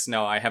 But yes,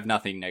 no, I have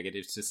nothing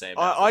negative to say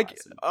about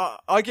Horizon.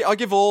 I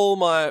give all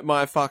my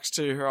fucks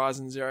to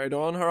Horizon Zero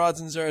Dawn.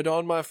 Horizon Zero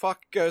Dawn, my fuck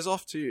goes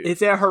off to you. Is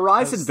there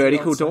Horizon As the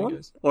Vertical old saying Dawn?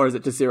 goes. Or is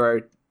it just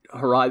Zero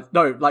Horizon?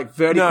 No, like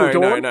Vertical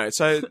Dawn? No.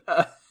 So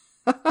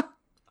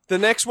the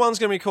next one's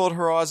going to be called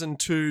Horizon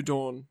 2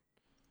 Dawn.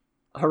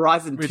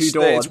 Horizon 2 Which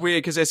Dawn. it's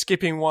weird because they're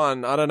skipping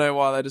one. I don't know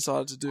why they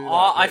decided to do that.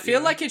 Oh, I but, feel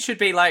yeah. like it should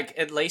be like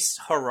at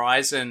least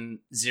Horizon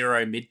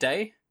Zero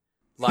Midday.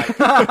 Like,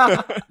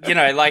 you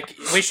know, like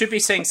we should be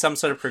seeing some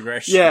sort of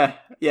progression.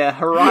 Yeah,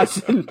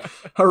 Horizon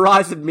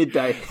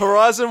Midday.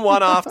 Horizon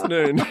 1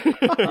 afternoon.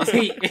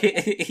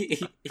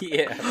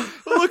 Yeah.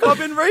 Look, I've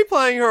been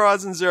replaying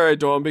Horizon Zero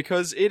Dawn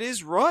because it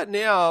is right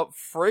now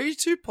free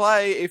to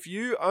play if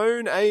you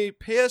own a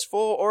PS4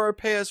 or a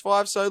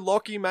PS5. So,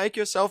 Lockie, make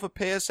yourself a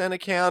PSN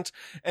account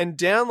and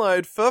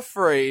download for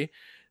free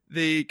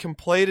the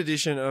complete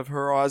edition of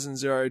Horizon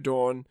Zero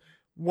Dawn.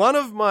 One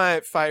of my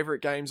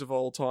favorite games of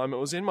all time. It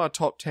was in my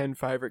top 10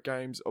 favorite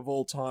games of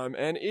all time,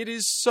 and it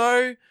is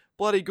so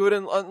bloody good.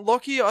 And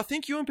Lockie, I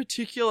think you in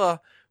particular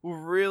will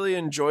really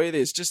enjoy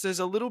this. Just there's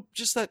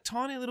just that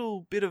tiny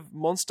little bit of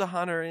Monster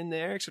Hunter in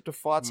there, except a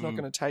fight's not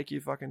going to take you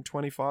fucking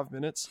 25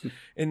 minutes.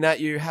 In that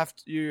you have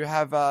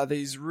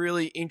these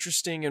really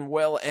interesting and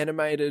well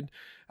animated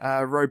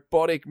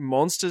robotic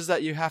monsters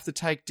that you have to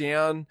take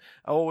down,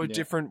 all with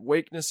different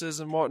weaknesses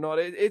and whatnot.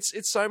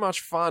 It's so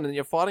much fun, and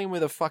you're fighting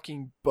with a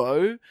fucking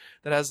bow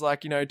that has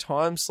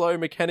time slow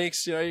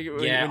mechanics.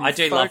 Yeah, I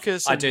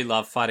do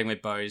love fighting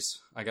with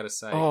bows. I gotta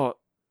say. Oh,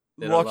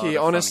 Did a lot Lockie, of funny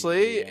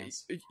honestly,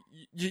 videos.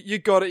 you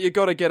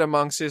got to get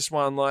amongst this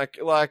one.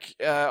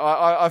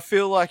 I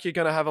feel like you're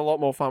going to have a lot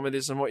more fun with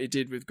this than what you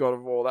did with God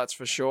of War. That's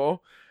for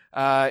sure.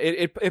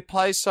 It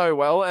plays so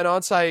well, and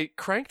I'd say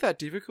crank that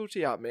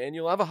difficulty up, man.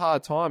 You'll have a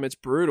hard time. It's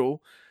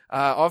brutal.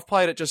 I've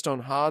played it just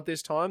on hard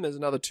this time. There's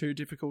another 2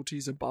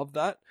 difficulties above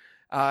that,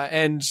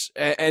 and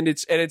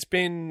it's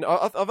been.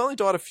 I've only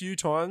died a few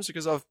times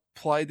because I've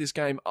played this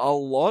game a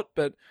lot,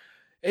 but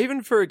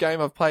even for a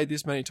game I've played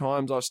this many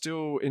times, I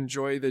still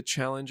enjoy the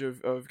challenge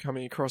of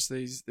coming across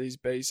these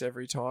beasts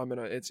every time,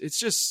 and it's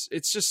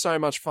just so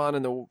much fun,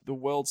 and the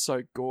world's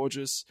so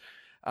gorgeous.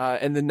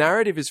 And the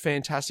narrative is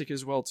fantastic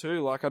as well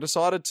too. Like I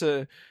decided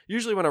to,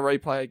 usually when I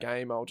replay a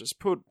game, I'll just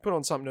put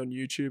on something on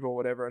YouTube or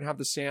whatever and have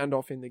the sound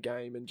off in the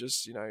game and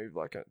just,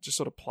 just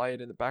sort of play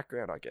it in the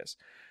background, I guess.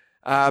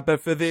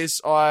 But for this,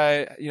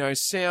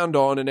 sound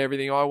on and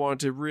everything, I wanted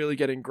to really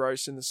get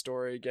engrossed in the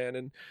story again.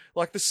 And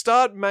like the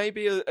start may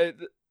be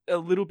a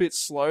little bit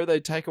slow. They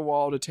take a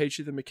while to teach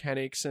you the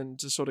mechanics and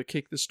to sort of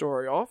kick the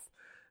story off.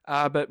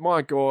 But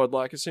my God,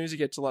 like as soon as you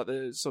get to like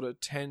the sort of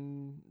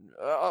 10,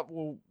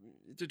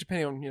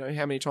 depending on,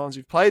 how many times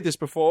you've played this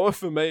before,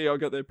 for me, I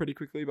got there pretty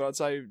quickly, but I'd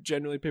say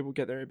generally people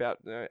get there in about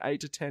 8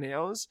 to 10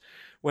 hours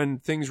when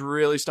things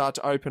really start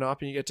to open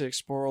up and you get to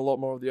explore a lot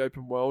more of the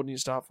open world and you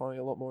start finding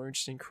a lot more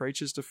interesting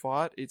creatures to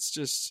fight. It's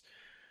just,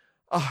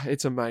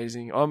 it's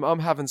amazing. I'm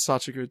having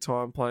such a good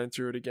time playing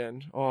through it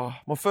again. Oh,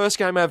 my first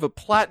game ever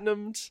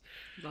platinumed.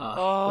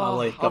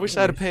 I wish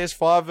they had a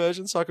PS5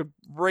 version so I could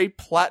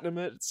re-platinum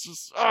it. It's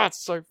just,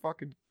 it's so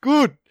fucking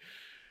good.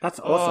 That's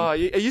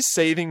awesome. Are you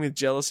seething with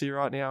jealousy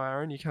right now,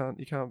 Aaron? You can't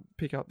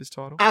pick up this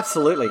title?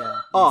 Absolutely.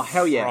 Oh,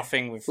 hell yeah.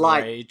 Frothing with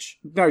rage.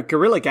 No,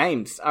 Guerrilla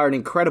Games are an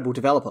incredible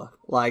developer.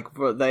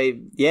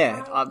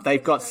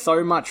 They've got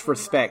so much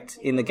respect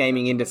in the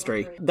gaming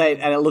industry. And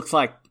it looks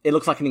like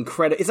an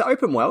incredible. Is it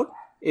open world?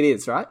 It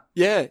is, right?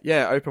 Yeah,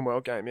 open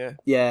world game, yeah.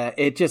 Yeah,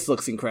 it just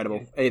looks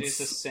incredible. It is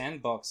a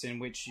sandbox in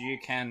which you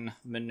can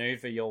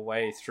maneuver your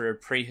way through a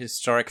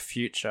prehistoric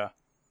future.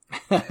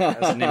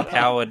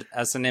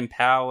 as an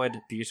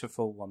empowered,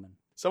 beautiful woman.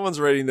 Someone's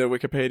reading the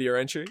Wikipedia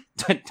entry.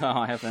 No,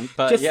 I haven't.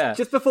 But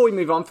just before we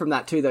move on from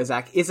that too, though,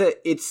 Zach,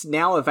 it's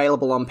now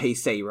available on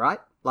PC, right?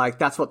 Like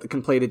that's what the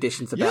complete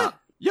edition's about.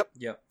 Yep.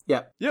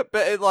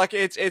 But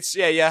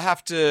you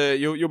have to.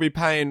 You'll be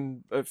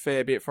paying a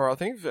fair bit for it. I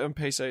think on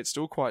PC it's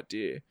still quite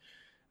dear,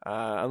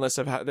 unless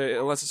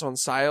it's on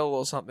sale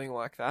or something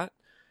like that.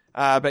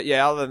 But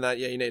yeah, other than that,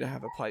 you need to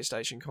have a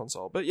PlayStation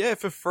console. But yeah,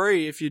 for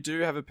free if you do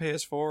have a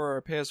PS4 or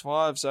a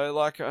PS5.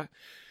 So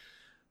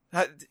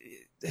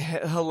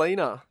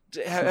Helena,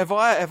 have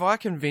I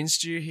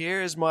convinced you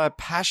here? Is my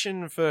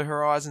passion for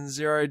Horizon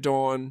Zero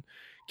Dawn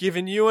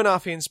given you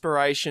enough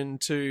inspiration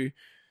to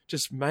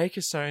just make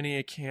a Sony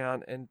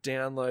account and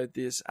download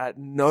this at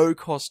no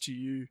cost to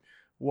you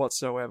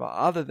whatsoever,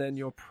 other than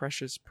your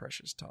precious,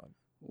 precious time?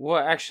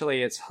 Well,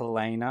 actually, it's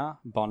Helena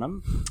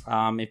Bonham.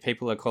 If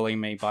people are calling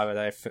me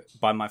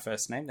by my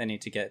first name, they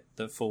need to get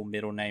the full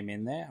middle name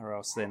in there, or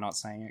else they're not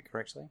saying it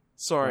correctly.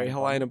 Sorry,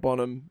 Helena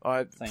Bonham.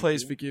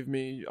 Please forgive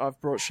me.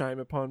 I've brought shame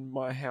upon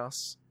my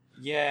house.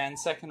 Yeah, and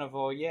second of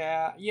all,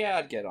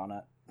 I'd get on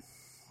it.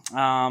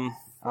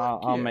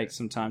 I'll make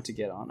some time to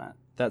get on it.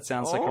 That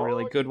sounds like a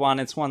really good one.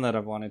 It's one that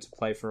I've wanted to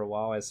play for a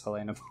while as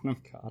Helena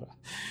Bonham Carter.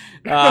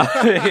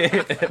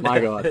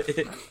 My God.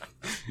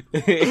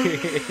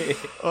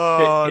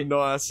 Oh,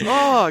 nice.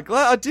 Oh,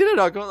 glad I did it.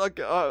 I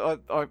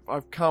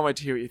can't wait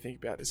to hear what you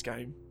think about this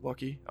game,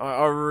 Lockie.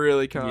 I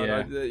really can't.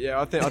 I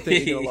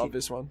think you're going to love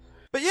this one.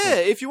 But yeah,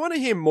 if you want to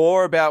hear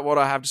more about what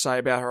I have to say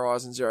about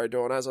Horizon Zero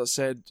Dawn, as I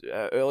said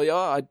earlier,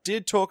 I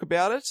did talk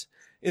about it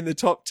in the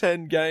top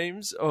 10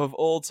 games of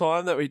all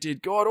time that we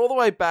did. God, all the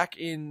way back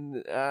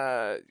in,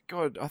 I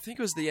think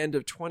it was the end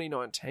of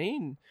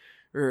 2019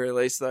 we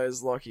released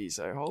those, Lockie.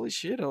 So holy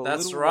shit,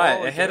 that's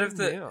right. Ahead of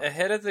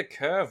the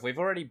curve. We've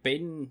already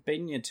beaten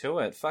you to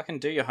it. Fucking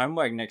do your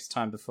homework next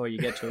time before you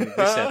get to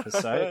this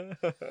episode.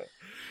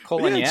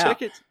 Calling you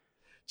out.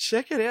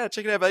 Check it out.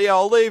 But yeah,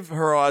 I'll leave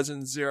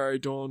Horizon Zero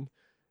Dawn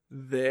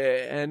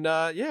there, and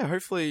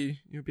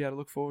hopefully you'll be able to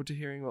look forward to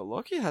hearing what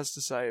Lockie has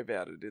to say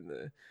about it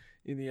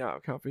in the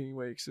upcoming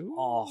weeks.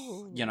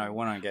 Ooh.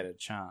 When I get a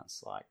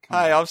chance,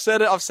 hey, I've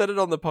said it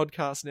on the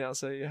podcast now,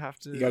 so you have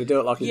to. You got to do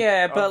it, Lockie.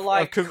 Yeah, but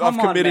I've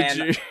committed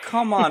you.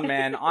 Come on,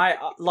 man.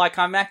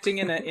 I'm acting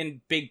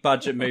in big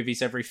budget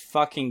movies every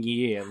fucking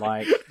year.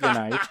 When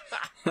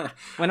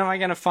am I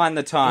going to find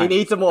the time? He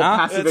needs a more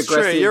passive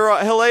aggressive. True. You're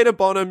right, Helena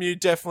Bonham. You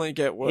definitely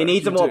get work. He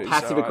needs a more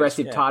passive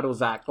aggressive title,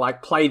 Zach.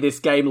 Like play this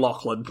game,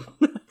 Lachlan,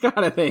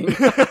 kind of thing.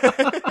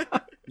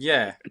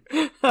 Yeah.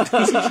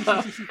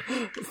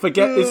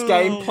 Forget this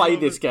game, play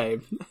this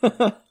game.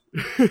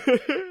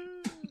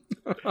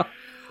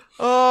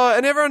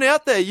 And everyone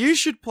out there, you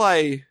should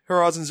play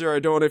Horizon Zero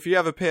Dawn if you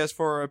have a PS4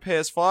 or a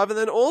PS5, and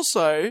then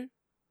also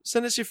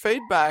send us your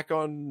feedback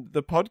on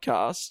the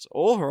podcast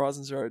or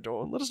Horizon Zero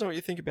Dawn. Let us know what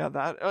you think about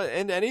that,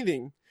 and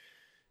anything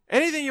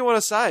you want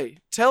to say.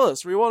 Tell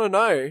us. We want to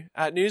know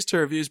at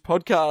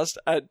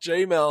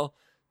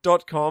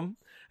news2reviewspodcast@gmail.com.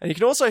 And you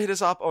can also hit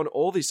us up on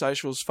all the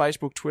socials,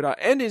 Facebook, Twitter,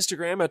 and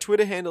Instagram. Our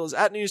Twitter handle is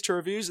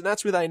 @News2Reviews, and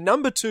that's with a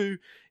number 2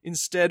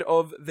 instead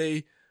of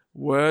the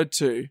word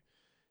 2.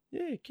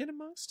 Yeah, get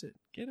amongst it.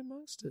 Get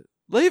amongst it.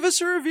 Leave us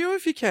a review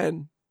if you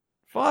can.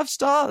 5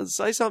 stars.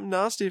 Say something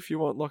nasty if you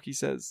want, Lockie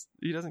says.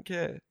 He doesn't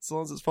care, as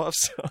long as it's 5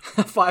 stars.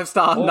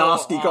 5-star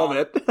nasty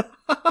comment.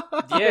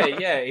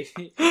 Yeah.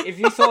 If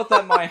you thought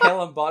that my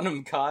Helen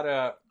Bonham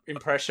Carter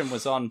impression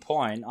was on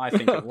point, I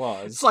think it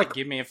was. It's like,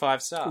 give me a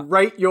 5-star.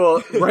 Rate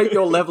your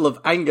level of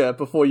anger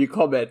before you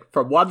comment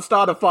from 1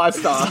 star to 5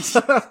 stars.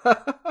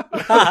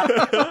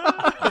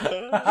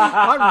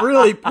 I'm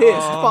really pissed.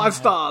 5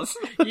 stars.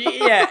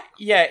 Yeah.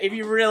 If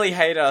you really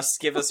hate us,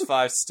 give us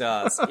 5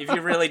 stars. If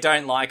you really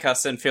don't like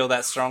us and feel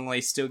that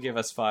strongly, still give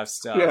us 5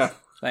 stars. Yeah.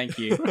 Thank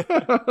you.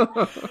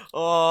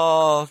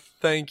 Oh,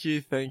 thank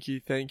you,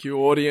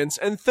 audience.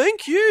 And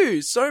thank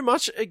you so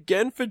much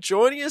again for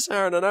joining us,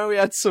 Aaron. I know we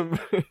had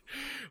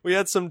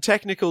some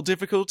technical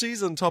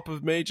difficulties on top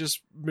of me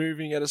just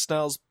moving at a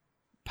snail's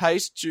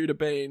pace due to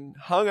being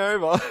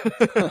hungover.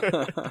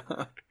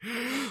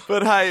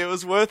 But hey, it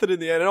was worth it in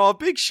the end. And a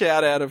big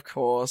shout out, of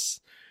course,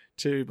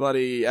 to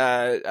bloody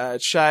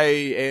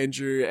Shay,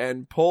 Andrew,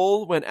 and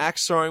Paul. Went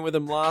axe throwing with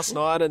them last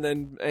night, and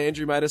then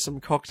Andrew made us some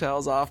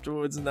cocktails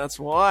afterwards, and that's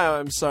why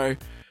I'm so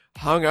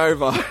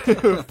hungover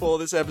for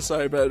this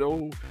episode. But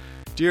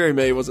dearie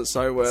me, was it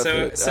so worth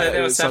it? So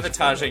they were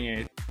sabotaging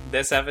you.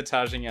 They're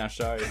sabotaging our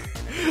show.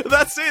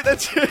 That's it.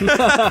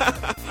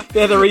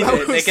 They're the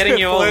reason. They're getting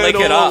you all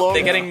liquored up.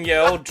 They're getting you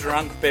all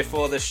drunk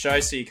before the show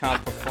so you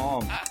can't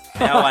perform.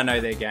 Now I know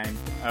their game.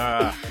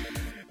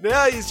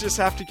 Now you just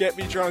have to get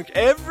me drunk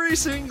every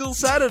single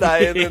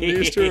Saturday, and then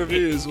News to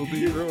Reviews will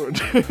be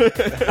ruined.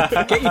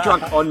 Get you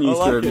drunk on News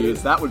to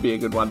Reviews. That would be a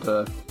good one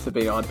to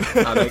be on,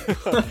 I think.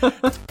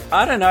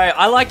 I don't know.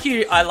 I like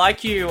you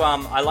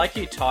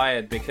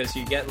tired because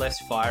you get less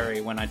fiery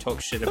when I talk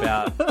shit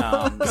about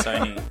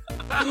Sony.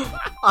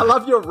 I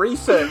love your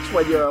research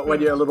when you're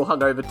a little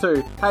hungover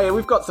too. Hey,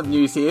 we've got some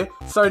news here.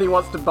 Sony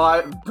wants to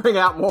bring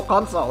out more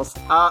consoles.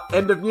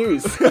 End of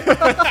news.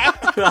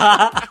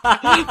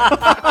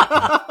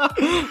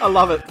 I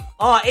love it.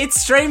 Oh,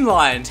 it's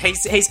streamlined.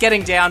 He's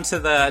getting down to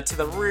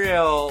the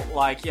real,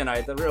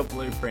 the real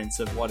blueprints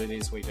of what it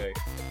is we do.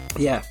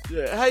 Yeah.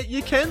 Hey,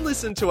 you can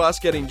listen to us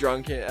getting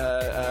drunk,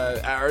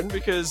 Aaron,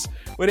 because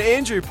when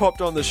Andrew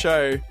popped on the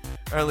show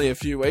only a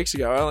few weeks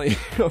ago,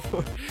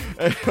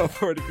 I've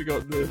already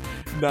forgotten the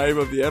name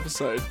of the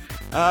episode.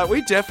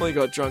 We definitely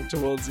got drunk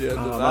towards the end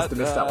of that. I must have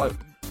missed that one.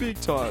 Big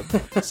time.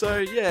 So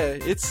yeah,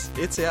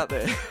 it's out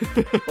there.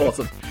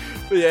 Awesome.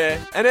 But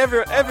yeah, and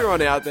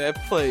everyone out there,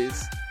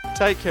 please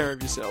take care of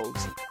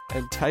yourselves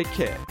and take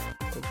care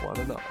of one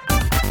another.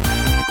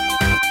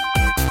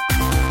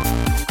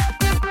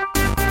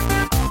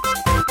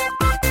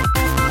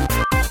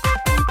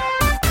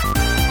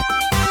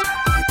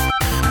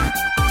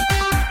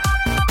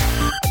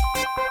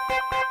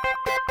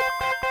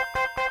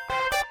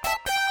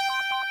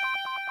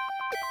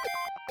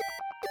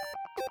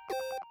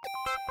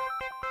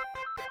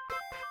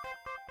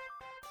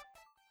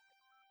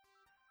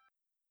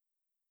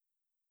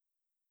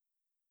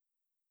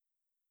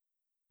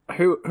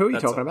 Who are you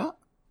talking about?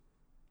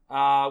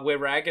 We're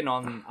ragging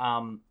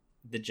on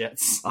the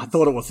Jets. I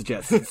thought it was the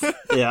Jetsons.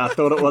 Yeah, I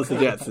thought it was the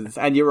Jetsons.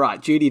 And you're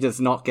right, Judy does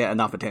not get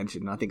enough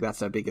attention. I think that's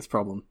her biggest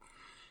problem.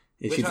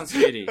 Which one's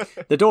Judy?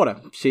 The daughter.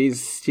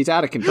 She's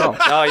out of control.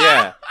 Oh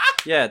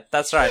yeah,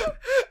 that's right.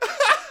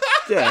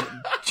 Yeah,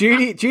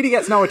 Judy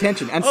gets no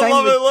attention. And I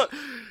love it. Look.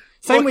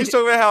 Same He's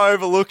talking about how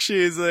overlooked she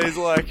is, and he's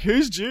like,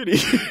 who's Judy?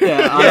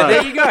 Yeah,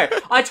 there you go.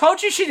 I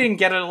told you she didn't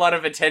get a lot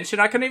of attention.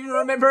 I couldn't even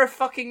remember her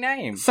fucking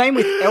name. Same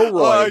with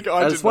Elroy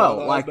as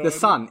well. The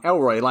son,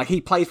 Elroy,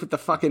 he plays with the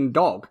fucking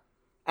dog.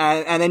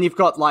 And then you've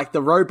got,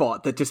 the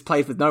robot that just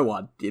plays with no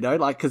one,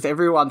 because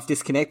everyone's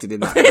disconnected in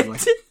that family.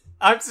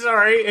 I'm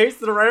sorry, who's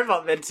the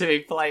robot meant to be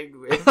playing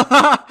with?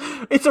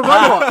 It's a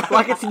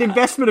robot. It's an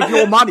investment of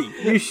your money.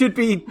 You should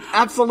be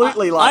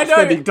absolutely,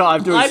 spending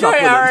time doing stuff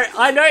with it.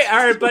 I know,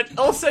 Aaron, but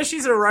also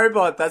she's a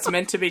robot that's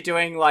meant to be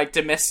doing,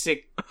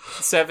 domestic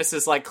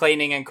services like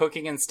cleaning and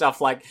cooking and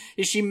stuff.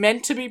 Is she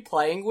meant to be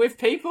playing with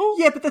people?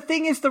 Yeah, but the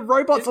thing is, the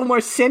robot's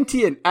almost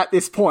sentient at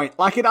this point.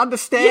 It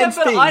understands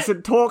things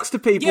and talks to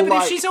people. Yeah,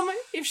 but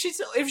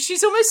if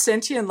she's almost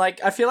sentient,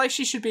 I feel like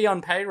she should be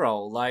on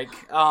payroll.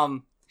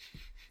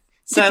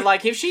 So,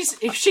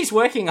 if she's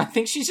working, I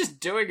think she's just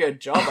doing her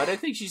job. I don't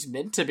think she's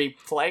meant to be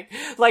playing.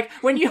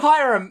 When you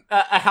hire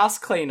a house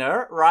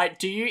cleaner, right,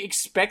 do you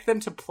expect them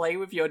to play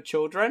with your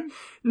children?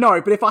 No,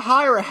 but if I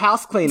hire a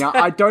house cleaner,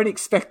 I don't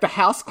expect the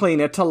house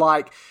cleaner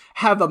to,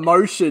 have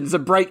emotions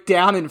and break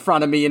down in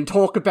front of me and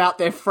talk about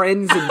their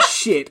friends and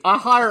shit. I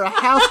hire a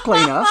house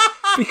cleaner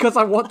because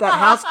I want that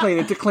house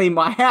cleaner to clean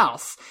my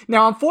house.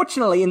 Now,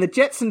 unfortunately, in the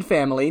Jetson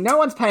family, no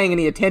one's paying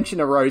any attention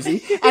to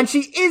Rosie, and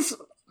she is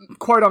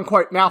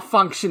quote-unquote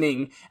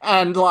malfunctioning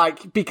and,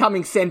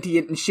 becoming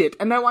sentient and shit,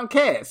 and no one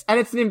cares. And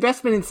it's an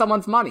investment in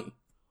someone's money.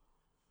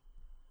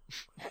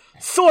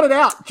 Sort it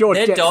out, George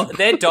Jetson.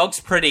 Their dog's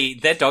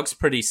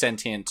pretty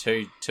sentient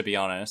too, to be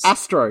honest.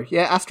 Astro.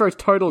 Yeah, Astro's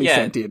totally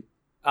sentient.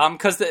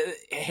 Because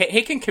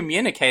he can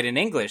communicate in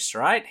English,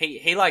 right?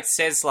 He like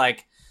says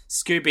like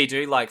Scooby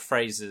Doo like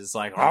phrases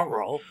like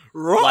roll,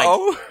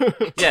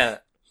 like yeah,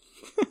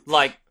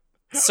 like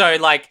so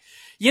like.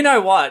 You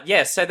know what?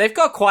 Yeah, so they've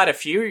got quite a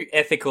few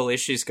ethical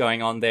issues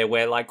going on there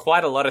where, like,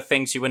 quite a lot of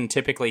things you wouldn't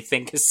typically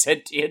think is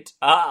sentient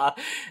are,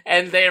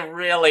 and they're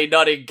really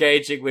not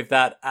engaging with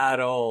that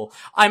at all.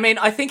 I mean,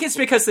 I think it's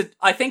because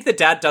I think the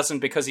dad doesn't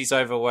because he's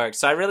overworked,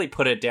 so I really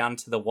put it down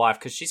to the wife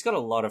because she's got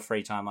a lot of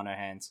free time on her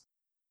hands.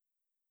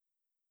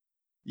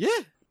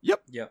 Yeah.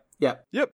 Yep. Yeah. Yep.